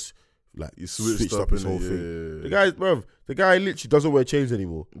 He just like he switched up his whole thing. The guy literally doesn't wear chains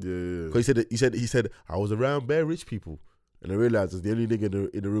anymore. Yeah. Because he said I was around bare rich people, and I realized I was the only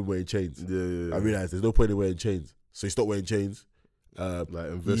nigga in the room wearing chains. Yeah. I realized there's no point in wearing chains, so he stopped wearing chains. Like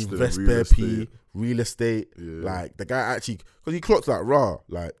invest bare real estate. Yeah. Like the guy actually, because he clocks like raw.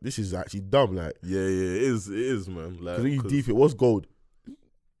 Like this is actually dumb. Like it is, man. Like because when you deep it, what's gold?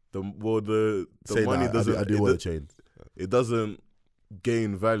 The money doesn't. I do want a chain. It doesn't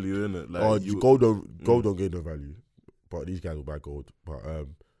gain value in it. Like gold don't gain no value. But these guys will buy gold.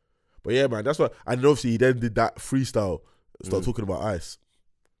 But yeah, man, that's what. And obviously he then did that freestyle. Start talking about ice.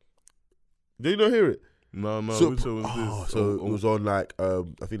 Did you not hear it? No. So, which one was this? So it was on like I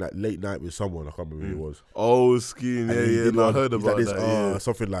think like late night with someone. I can't remember who it was. Oh, skiing. Yeah. No, I heard about that.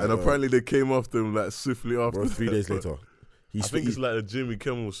 Something like. And apparently they came after him like swiftly after. Bro, 3 days later. I think it's like a Jimmy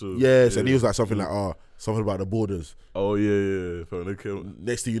Kimmel show. Yes, and he was like something like something about the borders. Oh yeah.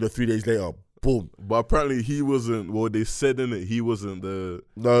 Next thing you know, 3 days later, boom. But apparently he wasn't. Well, they said in it he wasn't the.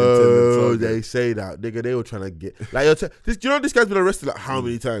 No, they say that nigga. They were trying to get like. Do you know this guy's been arrested like how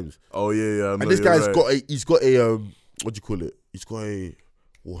many times? Oh yeah. And this guy's got a what do you call it? He's got a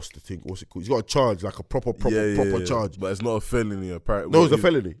what's it called? He's got a charge like a proper charge. But it's not a felony apparently. No, it's a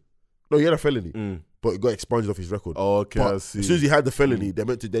felony. No, he had a felony. But it got expunged off his record. Oh, okay, but I see. As soon as he had the felony, they're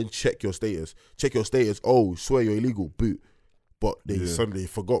meant to then check your status. Oh, swear you're illegal, boot. But they suddenly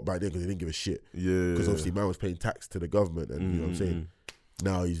forgot back then because they didn't give a shit. Yeah. Because obviously man was paying tax to the government and you know what I'm saying?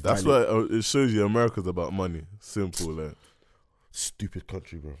 Now he's That's why it shows you America's about money. Simple, like. Stupid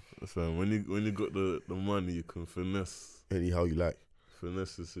country, bro. So when you got the money, you can finesse. Anyhow you like.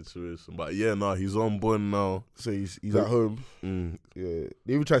 Finesse the situation. But he's on bond now. So he's at home. Yeah.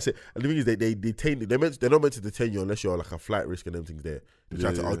 They even try to say, and the thing is they detain, they're not meant to detain you unless you're like a flight risk and everything there. They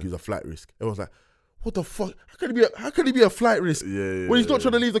try to argue it's a flight risk. Everyone's like, what the fuck? How can he be a flight risk? When he's not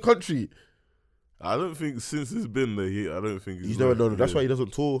trying to leave the country? I don't think since he's been there, I don't think he's never done it. That's why he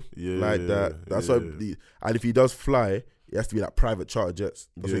doesn't tour like that. That's why and if he does fly, it has to be like private charter jets.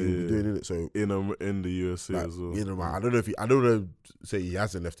 That's what he'll be doing in it. So in the USA as well. I don't know say he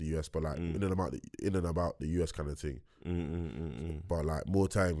hasn't left the US, but like in and about the US kind of thing. But like more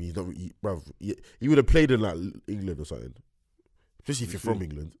time, he's not. He would have played in like England or something. Especially if you're from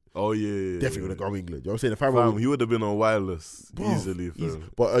England. Oh yeah, definitely would have gone England. You know what I'm saying? He would have been on wireless easily.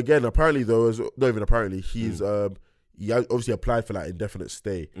 But again, apparently though, not even apparently, he's he obviously applied for like indefinite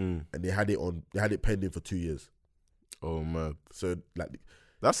stay, and they had it pending for 2 years. Oh man! So like,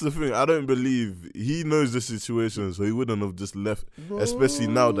 that's the thing. I don't believe he knows the situation, so he wouldn't have just left. Especially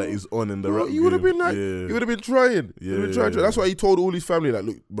now that he's on in the rap game. He would have been like, he would have been trying. That's why he told all his family like,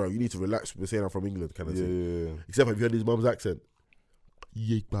 look, bro, you need to relax. We're saying I'm from England, kind of thing. Except have you heard his mum's accent?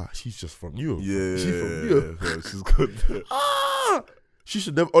 Yeah, but she's just from New York. Yeah, she's from New York. Yeah, she's good. She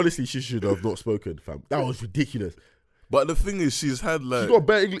should never. Honestly, she should have not spoken, fam. That was ridiculous. But the thing is, she's had like she got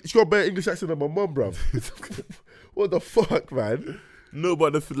a better English accent than my mum, bruv. What the fuck, man? No,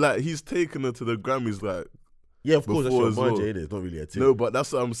 but he's taken her to the Grammys, like. Yeah, of course, that's your mind, ain't it? It's not really a thing. No, but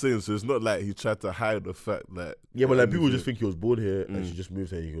that's what I'm saying. So it's not like he tried to hide the fact that. Yeah, but like people just think he was born here, and she just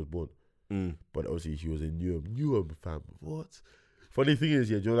moved here. He was born, but obviously he was in Newham, fam. What? Funny thing is,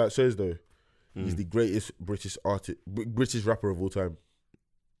 do you know what that says though? He's the greatest British rapper of all time.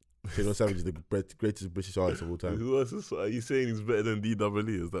 Taylor Savage is the greatest British artist of all time. Who else is? Are you saying he's better than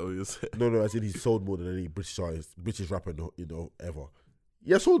DWE? Is that what you're saying? No. I said he's sold more than any British rapper, ever.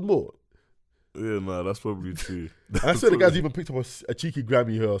 Yeah, sold more. Yeah, nah, that's probably true. I said the guy's even picked up a cheeky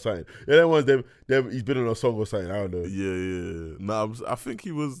Grammy here or something. Yeah, that one's them. He's been on a song or something. I don't know. Yeah. Nah, I think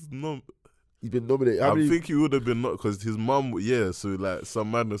he was He's been nominated. I think he would have been not because his mum. Yeah, so like some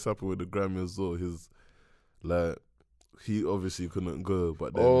madness happened with the Grammy as well. He obviously couldn't go,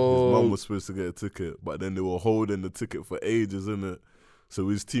 but then his mum was supposed to get a ticket, but then they were holding the ticket for ages, innit? So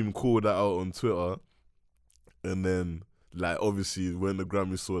his team called that out on Twitter, and then like obviously when the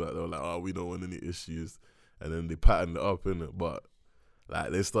Grammys saw that, they were like, "Oh, we don't want any issues," and then they patterned it up, innit? But like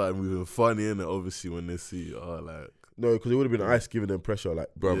they started moving funny, innit? Obviously when they see, no, because it would have been Ice giving them pressure, like,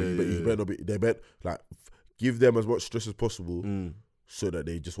 bro, you better not be. They bet like give them as much stress as possible. So that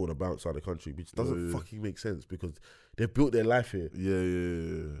they just want to bounce out of the country, which doesn't fucking make sense because they've built their life here.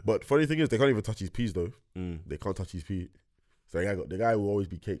 Yeah. But funny thing is, they can't even touch his peas though. They can't touch his pea. So the guy will always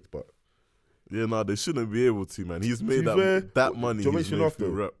be caked. But yeah, they shouldn't be able to, man. He's made that money. He's made through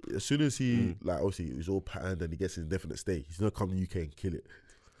rap. As soon as he like obviously he's all patterned and he gets his indefinite stay, he's gonna come to the UK and kill it.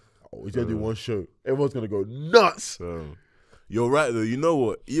 he's gonna do one show. Everyone's gonna go nuts. You're right though. You know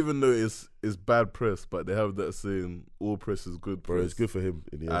what? Even though it's bad press, but they have that saying, all press is good press. Bro, it's good for him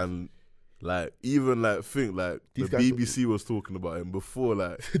in the end. And like, even like, think like the BBC was talking about him before.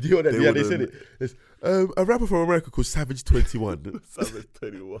 Like, do you know that? Yeah, they said it. It's, a rapper from America called Savage 21. Savage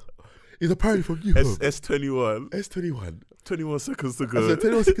 21. He's apparently from New York. S21. S21. 21 seconds to go. I said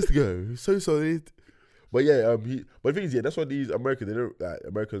 21 seconds to go. So solid. But yeah, but the thing is, yeah, that's what these American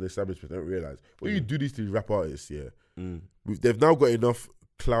establishments don't realize. When you do these to rap artists, they've now got enough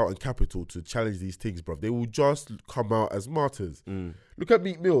clout and capital to challenge these things, bro. They will just come out as martyrs. Look at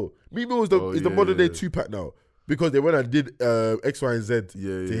Meek Mill. Meek Mill is the modern day Tupac now, because they went and did X, Y, and Z to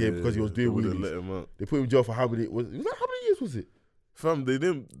him because he was doing wheelies. They put him in jail for how many years was it? Fam,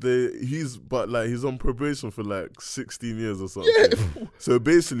 he's on probation for like 16 years or something. Yeah. So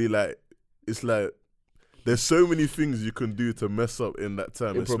basically, like, it's like, there's so many things you can do to mess up in that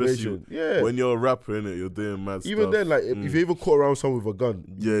time, especially when you're a rapper, innit? You're doing mad stuff. Even then, like, if you even caught around someone with a gun,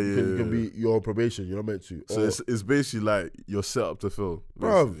 you can be you're on probation. You're not meant to. So it's basically like you're set up to fail.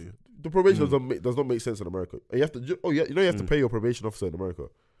 Bro, the probation does not make sense in America. And you have to. You have to pay your probation officer in America.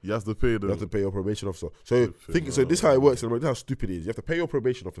 You have to pay them. You have to pay your probation officer. So so this is how it works in America. This is how stupid it is. You have to pay your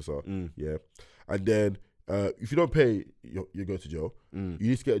probation officer. Yeah, and then. If you don't pay, you go to jail. You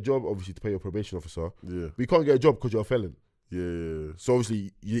need to get a job, obviously, to pay your probation officer. Yeah. But you can't get a job because you're a felon. Yeah. So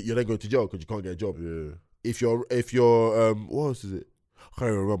obviously, you're then going to jail because you can't get a job. Yeah. If you're what else is it? I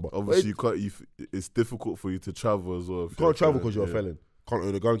can't even remember. Obviously, you can't. It's difficult for you to travel as well. You can't travel because you're a felon. Can't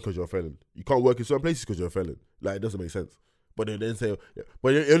own a gun because you're a felon. You can't work in certain places because you're a felon. Like, it doesn't make sense. But then say,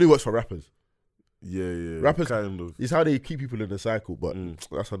 but it only works for rappers. Yeah. Rappers kind of. It's how they keep people in the cycle. But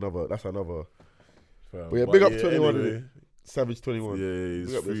that's another. But yeah, big up 21, anyway. Savage 21.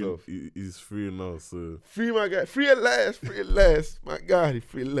 Yeah, he's free now, so. Free my guy. Free at last. My God, he's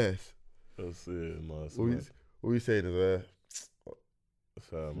free at last. That's it, nice. What are you saying is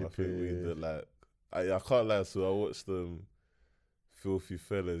I think we did like, I can't lie, so I watched Filthy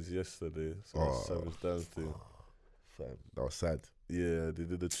Fellas yesterday. So Savage Dance thing. Fam, that was sad. Yeah, they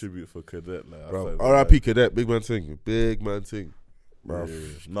did a tribute for Cadet. Like, bro, R.I.P. Cadet, big man thing. Bro.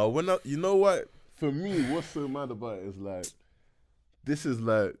 Yeah. Now, you know what? For me, what's so mad about it is like, this is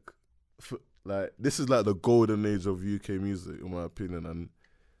like the golden age of UK music, in my opinion, and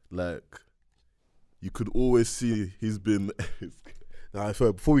like, you could always see he's been. Nah,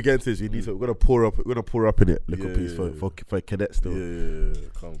 so before we get into this, we're gonna pour up in it, little piece for Cadet still. Yeah.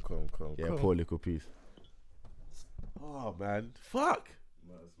 Come. Yeah, pour a little piece. Oh man, fuck.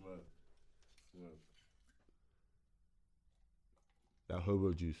 Mad. That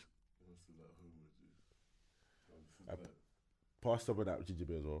homo juice. Pass some of that ginger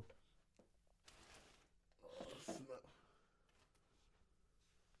beer as well.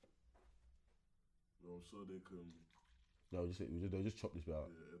 I'm sure they can. No, they'll just chop this bit out.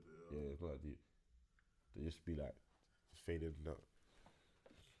 Yeah, it's not that deep. They just be like, just fade in and out.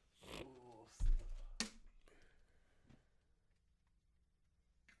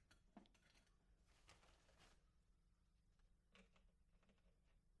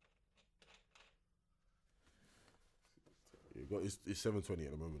 It's 7:20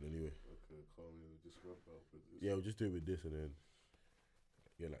 at the moment anyway. Okay, calm. Just wrap up with this. Yeah, we'll just do it with this and then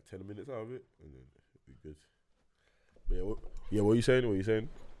get like 10 minutes out of it and then it'll be good. But what are you saying?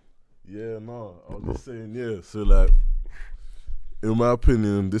 Yeah, no, I was just saying, so like, in my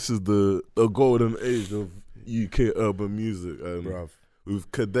opinion, this is the golden age of UK urban music. And bruv, with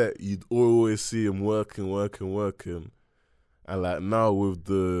Cadet, you'd always see him working. And like now with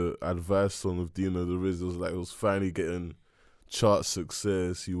the advice song of Dino the Riz, it was finally getting chart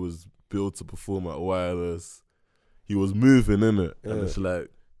success. He was built to perform at Wireless. He was moving, innit? Yeah. And it's like,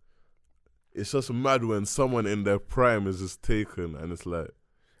 it's just mad when someone in their prime is just taken, and it's like,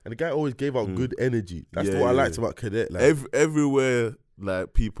 and the guy always gave out good energy. That's what I liked about Cadet. Like, everywhere,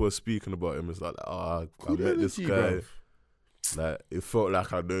 like, people are speaking about him, it's like, I met this guy. Bruv. Like, it felt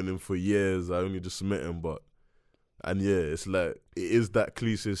like I'd known him for years. I only just met him, and yeah, it's like, it is that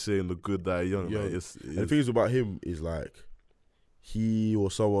cliche saying, the good die young. Like, and the thing is about him is like, he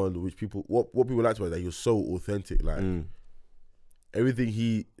was someone which what people liked about that he was so authentic. Like, everything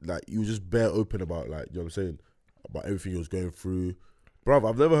he was just bare open about, like, you know what I'm saying? About everything he was going through. Bruv,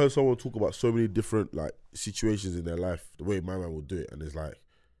 I've never heard someone talk about so many different, like, situations in their life the way my man would do it. And it's like,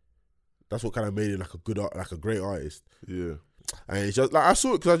 that's what kind of made him like a great artist. Yeah. And it's just, like, I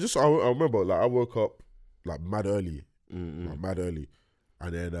saw it because I remember, like, I woke up, like, mad early. And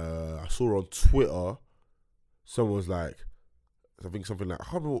then I saw on Twitter, someone was like, I think something like, I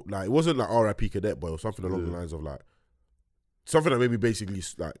can't remember, like, it wasn't like R.I.P. Cadet, but it was something along the lines of like, something that made me basically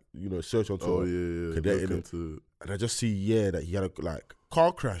like, you know, search on Twitter. Oh yeah. Cadet in it. And I just see that he had a like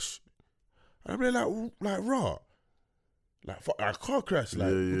car crash. And I'm really like raw. Like car crash.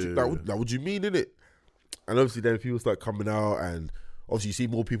 Like, what do you mean in it? And obviously then people start coming out, and obviously you see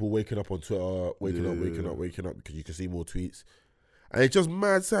more people waking up on Twitter, waking up because you can see more tweets. And it's just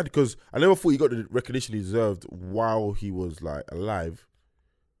mad sad because I never thought he got the recognition he deserved while he was like alive.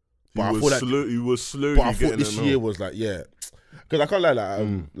 But he was slowly. But I thought this year was like, because I can't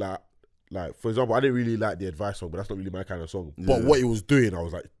lie, like for example, I didn't really like the Advice song, but that's not really my kind of song. But what he was doing, I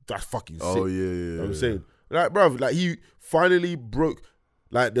was like, that's fucking sick. Oh yeah. You know what I'm saying, like, bruv, like he finally broke.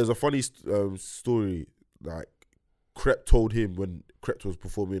 Like, there's a funny story. Like, Crep told him when Crep was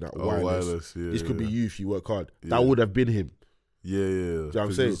performing at Wireless, this could be you if you work hard. That would have been him. Yeah. Do you know what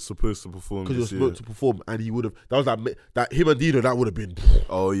I'm saying? He was supposed to perform. Because he was supposed to perform, and he would have. That was like that him and Dino. That would have been.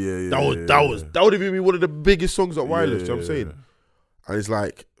 Oh yeah. That would have been one of the biggest songs at Wireless. You know what I'm saying? And it's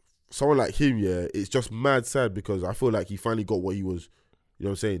like someone like him. Yeah, it's just mad sad because I feel like he finally got what he was. You know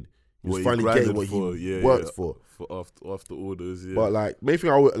what I'm saying? He was finally getting what he worked for. After orders. Yeah. But like, main thing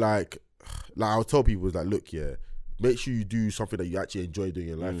I would like I'll tell people is like, look, make sure you do something that you actually enjoy doing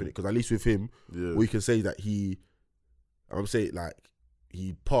in life, innit? Because at least with him, we can say that I'm saying like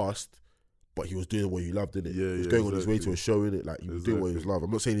he passed, but he was doing what he loved, innit? He was going on his way to a show, innit? Like, he was doing what he was loved.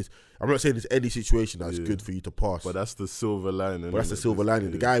 I'm not saying there's any situation that's good for you to pass. But that's the silver lining.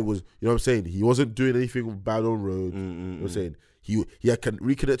 The guy was, you know what I'm saying? He wasn't doing anything bad on road. You know what I'm saying? He had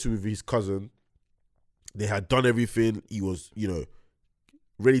reconnected with his cousin. They had done everything. He was, you know,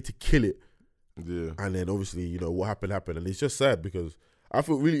 ready to kill it. Yeah. And then obviously, you know, what happened. And it's just sad because I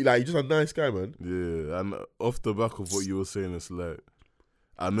feel really like he's just a nice guy, man. Yeah. And off the back of what you were saying, it's like,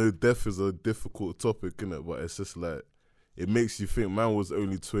 I know death is a difficult topic, innit? But it's just like, it makes you think, man was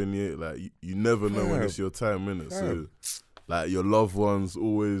only 28. Like, you never know when it's your time, innit? So, like, your loved ones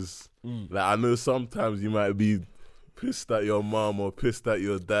always, like, I know sometimes you might be pissed at your mom or pissed at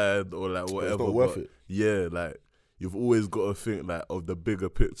your dad or like whatever. It's not worth it. Yeah, like, you've always got to think like of the bigger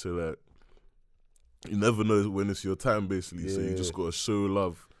picture. Like, you never know when it's your time, basically. So you just got to show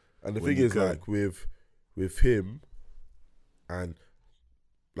love. And the thing is, like, with him, and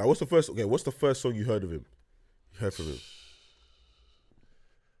like, what's the first song you heard of him? You heard from him?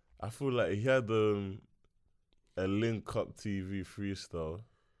 I feel like he had a Link Up TV freestyle.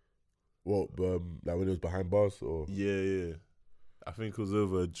 What, like when it was behind bars, or? Yeah. I think it was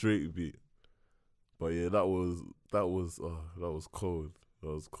over a Drake beat. But yeah, that was cold. That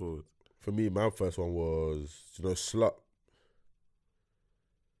was cold. For me, my first one was, you know, Slut.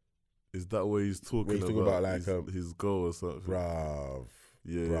 Is that what he's talking about like his goal or something? Bruv.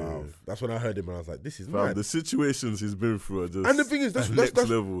 Yeah. Bruv. That's when I heard him and I was like, this is Bruv, mad. The situations he's been through are just and the thing is, that's next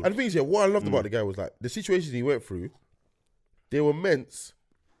level. And the thing is, what I loved about the guy was like, the situations he went through, they were immense.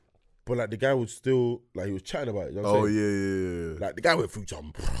 But like the guy was still like, he was chatting about it. You know what I'm saying? Yeah. Like the guy went through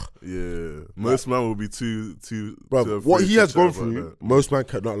some. Yeah, most man will be too. Bro, what he has gone through, most man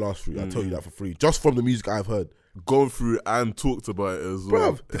cannot last through. I tell you that for free, just from the music I've heard. Gone through and talked about it as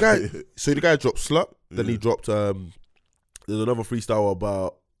well. Bro, the guy dropped Slut. Then he dropped. There's another freestyle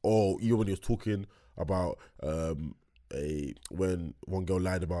about. Even when he was talking about when one girl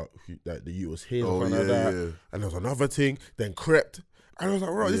lied about that the youth was his. And there was another thing. Then Crept. And I was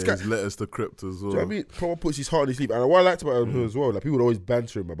like, this guy. His letters to Crypt as well. Do you know what I mean? Proper puts his heart on his sleeve. And what I liked about him as well, like, people would always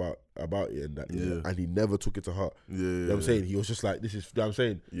banter him about it and that. And he never took it to heart. You know what I'm saying? He was just like, this is, you know what I'm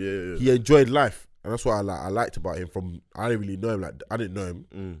saying? Yeah. He enjoyed life. And that's what I liked about him. I didn't really know him. Like, I didn't know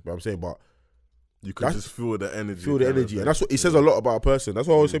him. But I'm saying, but you could just feel the energy. And that's what it says a lot about a person. That's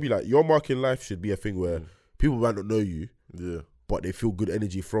why I always say, like, your mark in life should be a thing where people might not know you. Yeah. But they feel good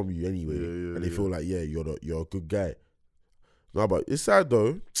energy from you anyway. And they feel like, you're a good guy. No, but it's sad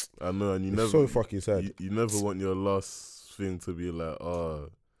though. I know, and it's so fucking sad. You never want your last thing to be like,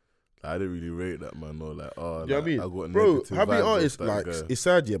 I didn't really rate that man, or like, you know what I mean? I got bro, how many artists, like, it's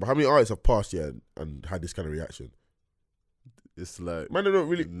sad, but how many artists have passed and had this kind of reaction? It's like, man, they don't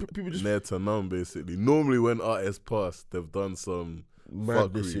really, people just near to none, basically. Normally when artists pass, they've done some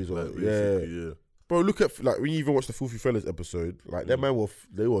madnesses, yeah. Bro, look at, like, when you even watch the Filthy Fellas episode, like, that man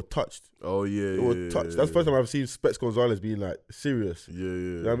they were touched. Oh, yeah, They were touched. That's the first time I've seen Specs Gonzalez being, like, serious. Yeah.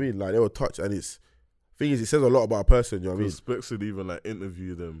 You know what I mean? Like, they were touched, and thing is, it says a lot about a person, you know what I mean? Specs would even, like,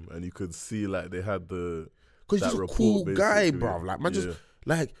 interview them, and you could see, like, they had because he's just a cool guy, bruv. Like, man, just,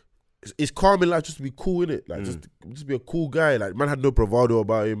 like, it's calm in life just to be cool, innit? Like, just be a cool guy. Like, man had no bravado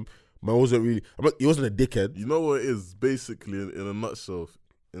about him. Man wasn't really, he wasn't a dickhead. You know what it is, basically, in a nutshell?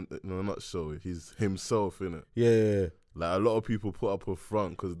 In a nutshell, he's himself, innit? Yeah. Like, a lot of people put up a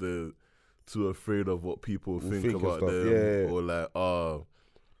front because they're too afraid of what people think about stuff. them, Yeah. or like, oh,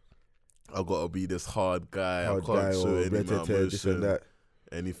 I gotta be this hard guy. I can't show or any emotion, this and that.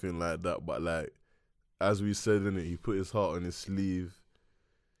 anything like that. But like, as we said in it, he put his heart on his sleeve.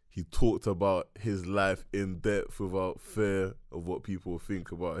 He talked about his life in depth without fear of what people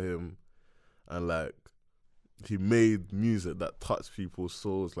think about him, and like, he made music that touched people's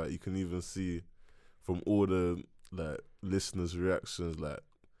souls. Like, you can even see from all the like listeners' reactions, like,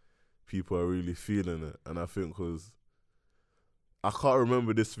 people are really feeling it. And I think because I can't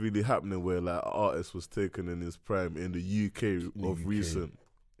remember this really happening where like an artist was taken in his prime in the UK recent.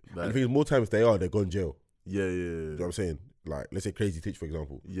 Like, and the thing is, more times they're gone jail. Yeah. You know what I'm saying? Like, let's say Crazy Titch, for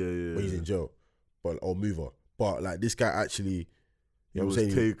example. Yeah. Where he's in jail, or Mover. But like, this guy actually, you know what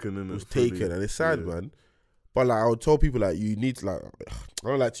I'm saying? Taken, was taken, and it's sad, man. But like, I would tell people, like, you need to, like, I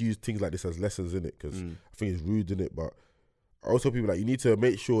don't like to use things like this as lessons in it, because I think it's rude in it. But I also tell people, like, you need to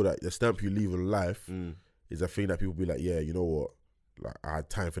make sure that the stamp you leave on life is a thing that people be like, yeah, you know what? Like, I had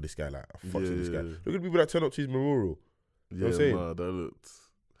time for this guy. Like, I fucked with this guy. Look at the people that turn up to his memorial. You know what I'm saying? Man, that looked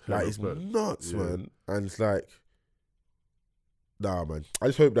like, it's nuts, man. And it's like, nah, man. I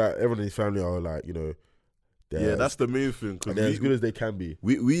just hope that everyone in his family are like, you know, that's the main thing. And they're as good as they can be.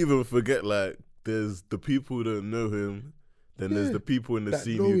 We even forget, like, there's the people who don't know him, then there's the people in the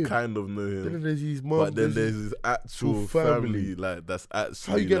scene who kind of know him. Then there's his mum, but then there's his actual family. Like, that's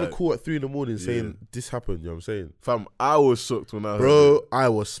actually. How you get a call at 3 in saying this happened? You know what I'm saying? Fam, I was shocked when I heard it. Bro, I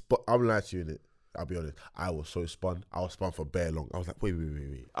was I'm lying to you, innit? I'll be honest. I was so spun. I was spun for bare long. I was like, wait.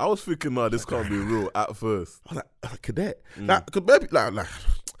 I was thinking, nah, this can't be real at first. I was like Cadet. Like, I'm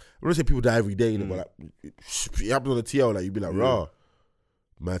gonna say people die every day, but like, it happens on the TL, like, you'd be like, rah,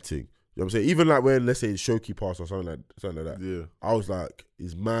 mad thing. You know what I'm saying? Even like when, let's say, Shoki passed or something like that. Yeah. I was like,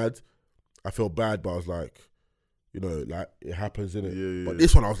 he's mad. I felt bad, but I was like, you know, like, it happens, innit? Yeah. But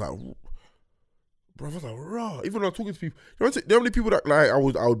this one, I was like, bro, I was like, rah. Even when I was talking to people, you know, the only people that like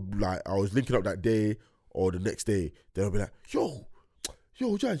I was linking up that day or the next day, they'll be like, yo,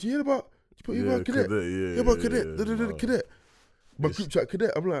 Judge, you hear about Cadet? Cadet. My group chat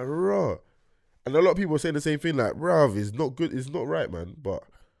Cadet. I'm like, rah. And a lot of people are saying the same thing, like, bruv, it's not good, it's not right, man. But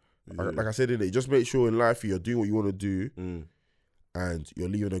like I said in it, just make sure in life you're doing what you want to do, and you're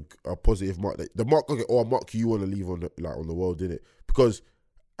leaving a positive mark. The mark or a mark you want to leave on the world, innit? Because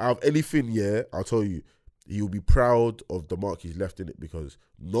out of anything, I'll tell you, he'll be proud of the mark he's left in it, because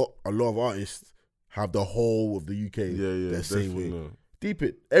not a lot of artists have the whole of the UK the same way. No. Deep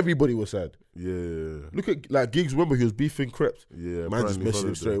it, everybody was sad. Yeah. Look at like Giggs, remember he was beefing Crept. Yeah. Man just messaged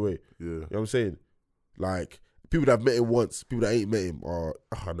him straight away. Yeah. You know what I'm saying? Like, people that have met him once, people that ain't met him are,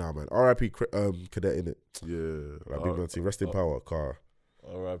 nah, man. R.I.P. Cadet, innit? Yeah. Like, big man team. Rest in power, car.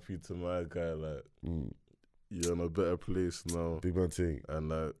 R.I.P. to my guy, like, you're in a better place now. Big man thing. And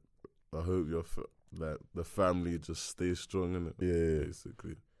like, I hope the family just stays strong, innit? Yeah.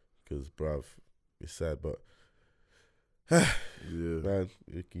 Basically. Because, bruv, it's sad, but man,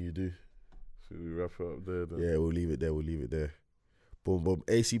 what can you do? Should we wrap it up there then? Yeah, we'll leave it there. Boom.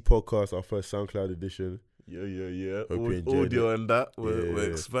 AC Podcast, our first SoundCloud edition. Yeah. Hope you enjoyed audio it. And that. We're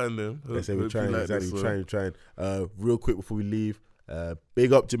expanding. Let's say we're trying. Real quick before we leave,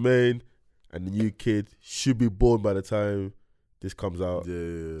 big up Jermaine and the new kid. Should be born by the time this comes out.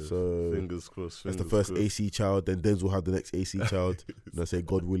 Yeah. So fingers crossed. That's the first AC child. Then Denzel will have the next AC child. And I say,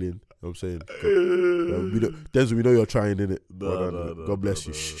 God willing. You know what I'm saying? Denzel, we know you're trying, innit? God bless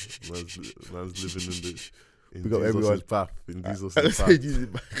you. Man's living in Big up everyone. Path. In Jesus' path.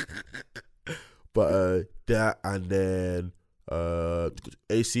 But that, and then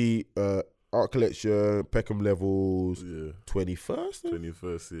AC art collection, Peckham Levels, 21st?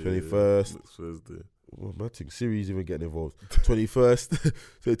 21st, 21st. Next Thursday. Oh, my thing, Siri's even getting involved. 21st.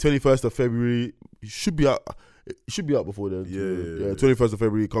 So 21st of February. It should be out before then. Yeah. 21st of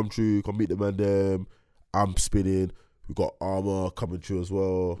February, come true, come meet the man them. I'm spinning. We got Armour coming through as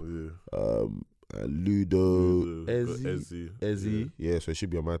well. Ludo, Ezzy. Yeah, so it should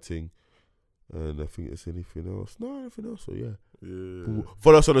be a mad thing. And I think it's anything else. No, nothing else. So yeah. Boom.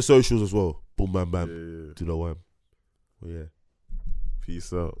 Follow us on the socials as well. Boom, bam, bam. Do the wham. Well, yeah.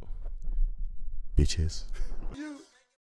 Peace out. Bitches.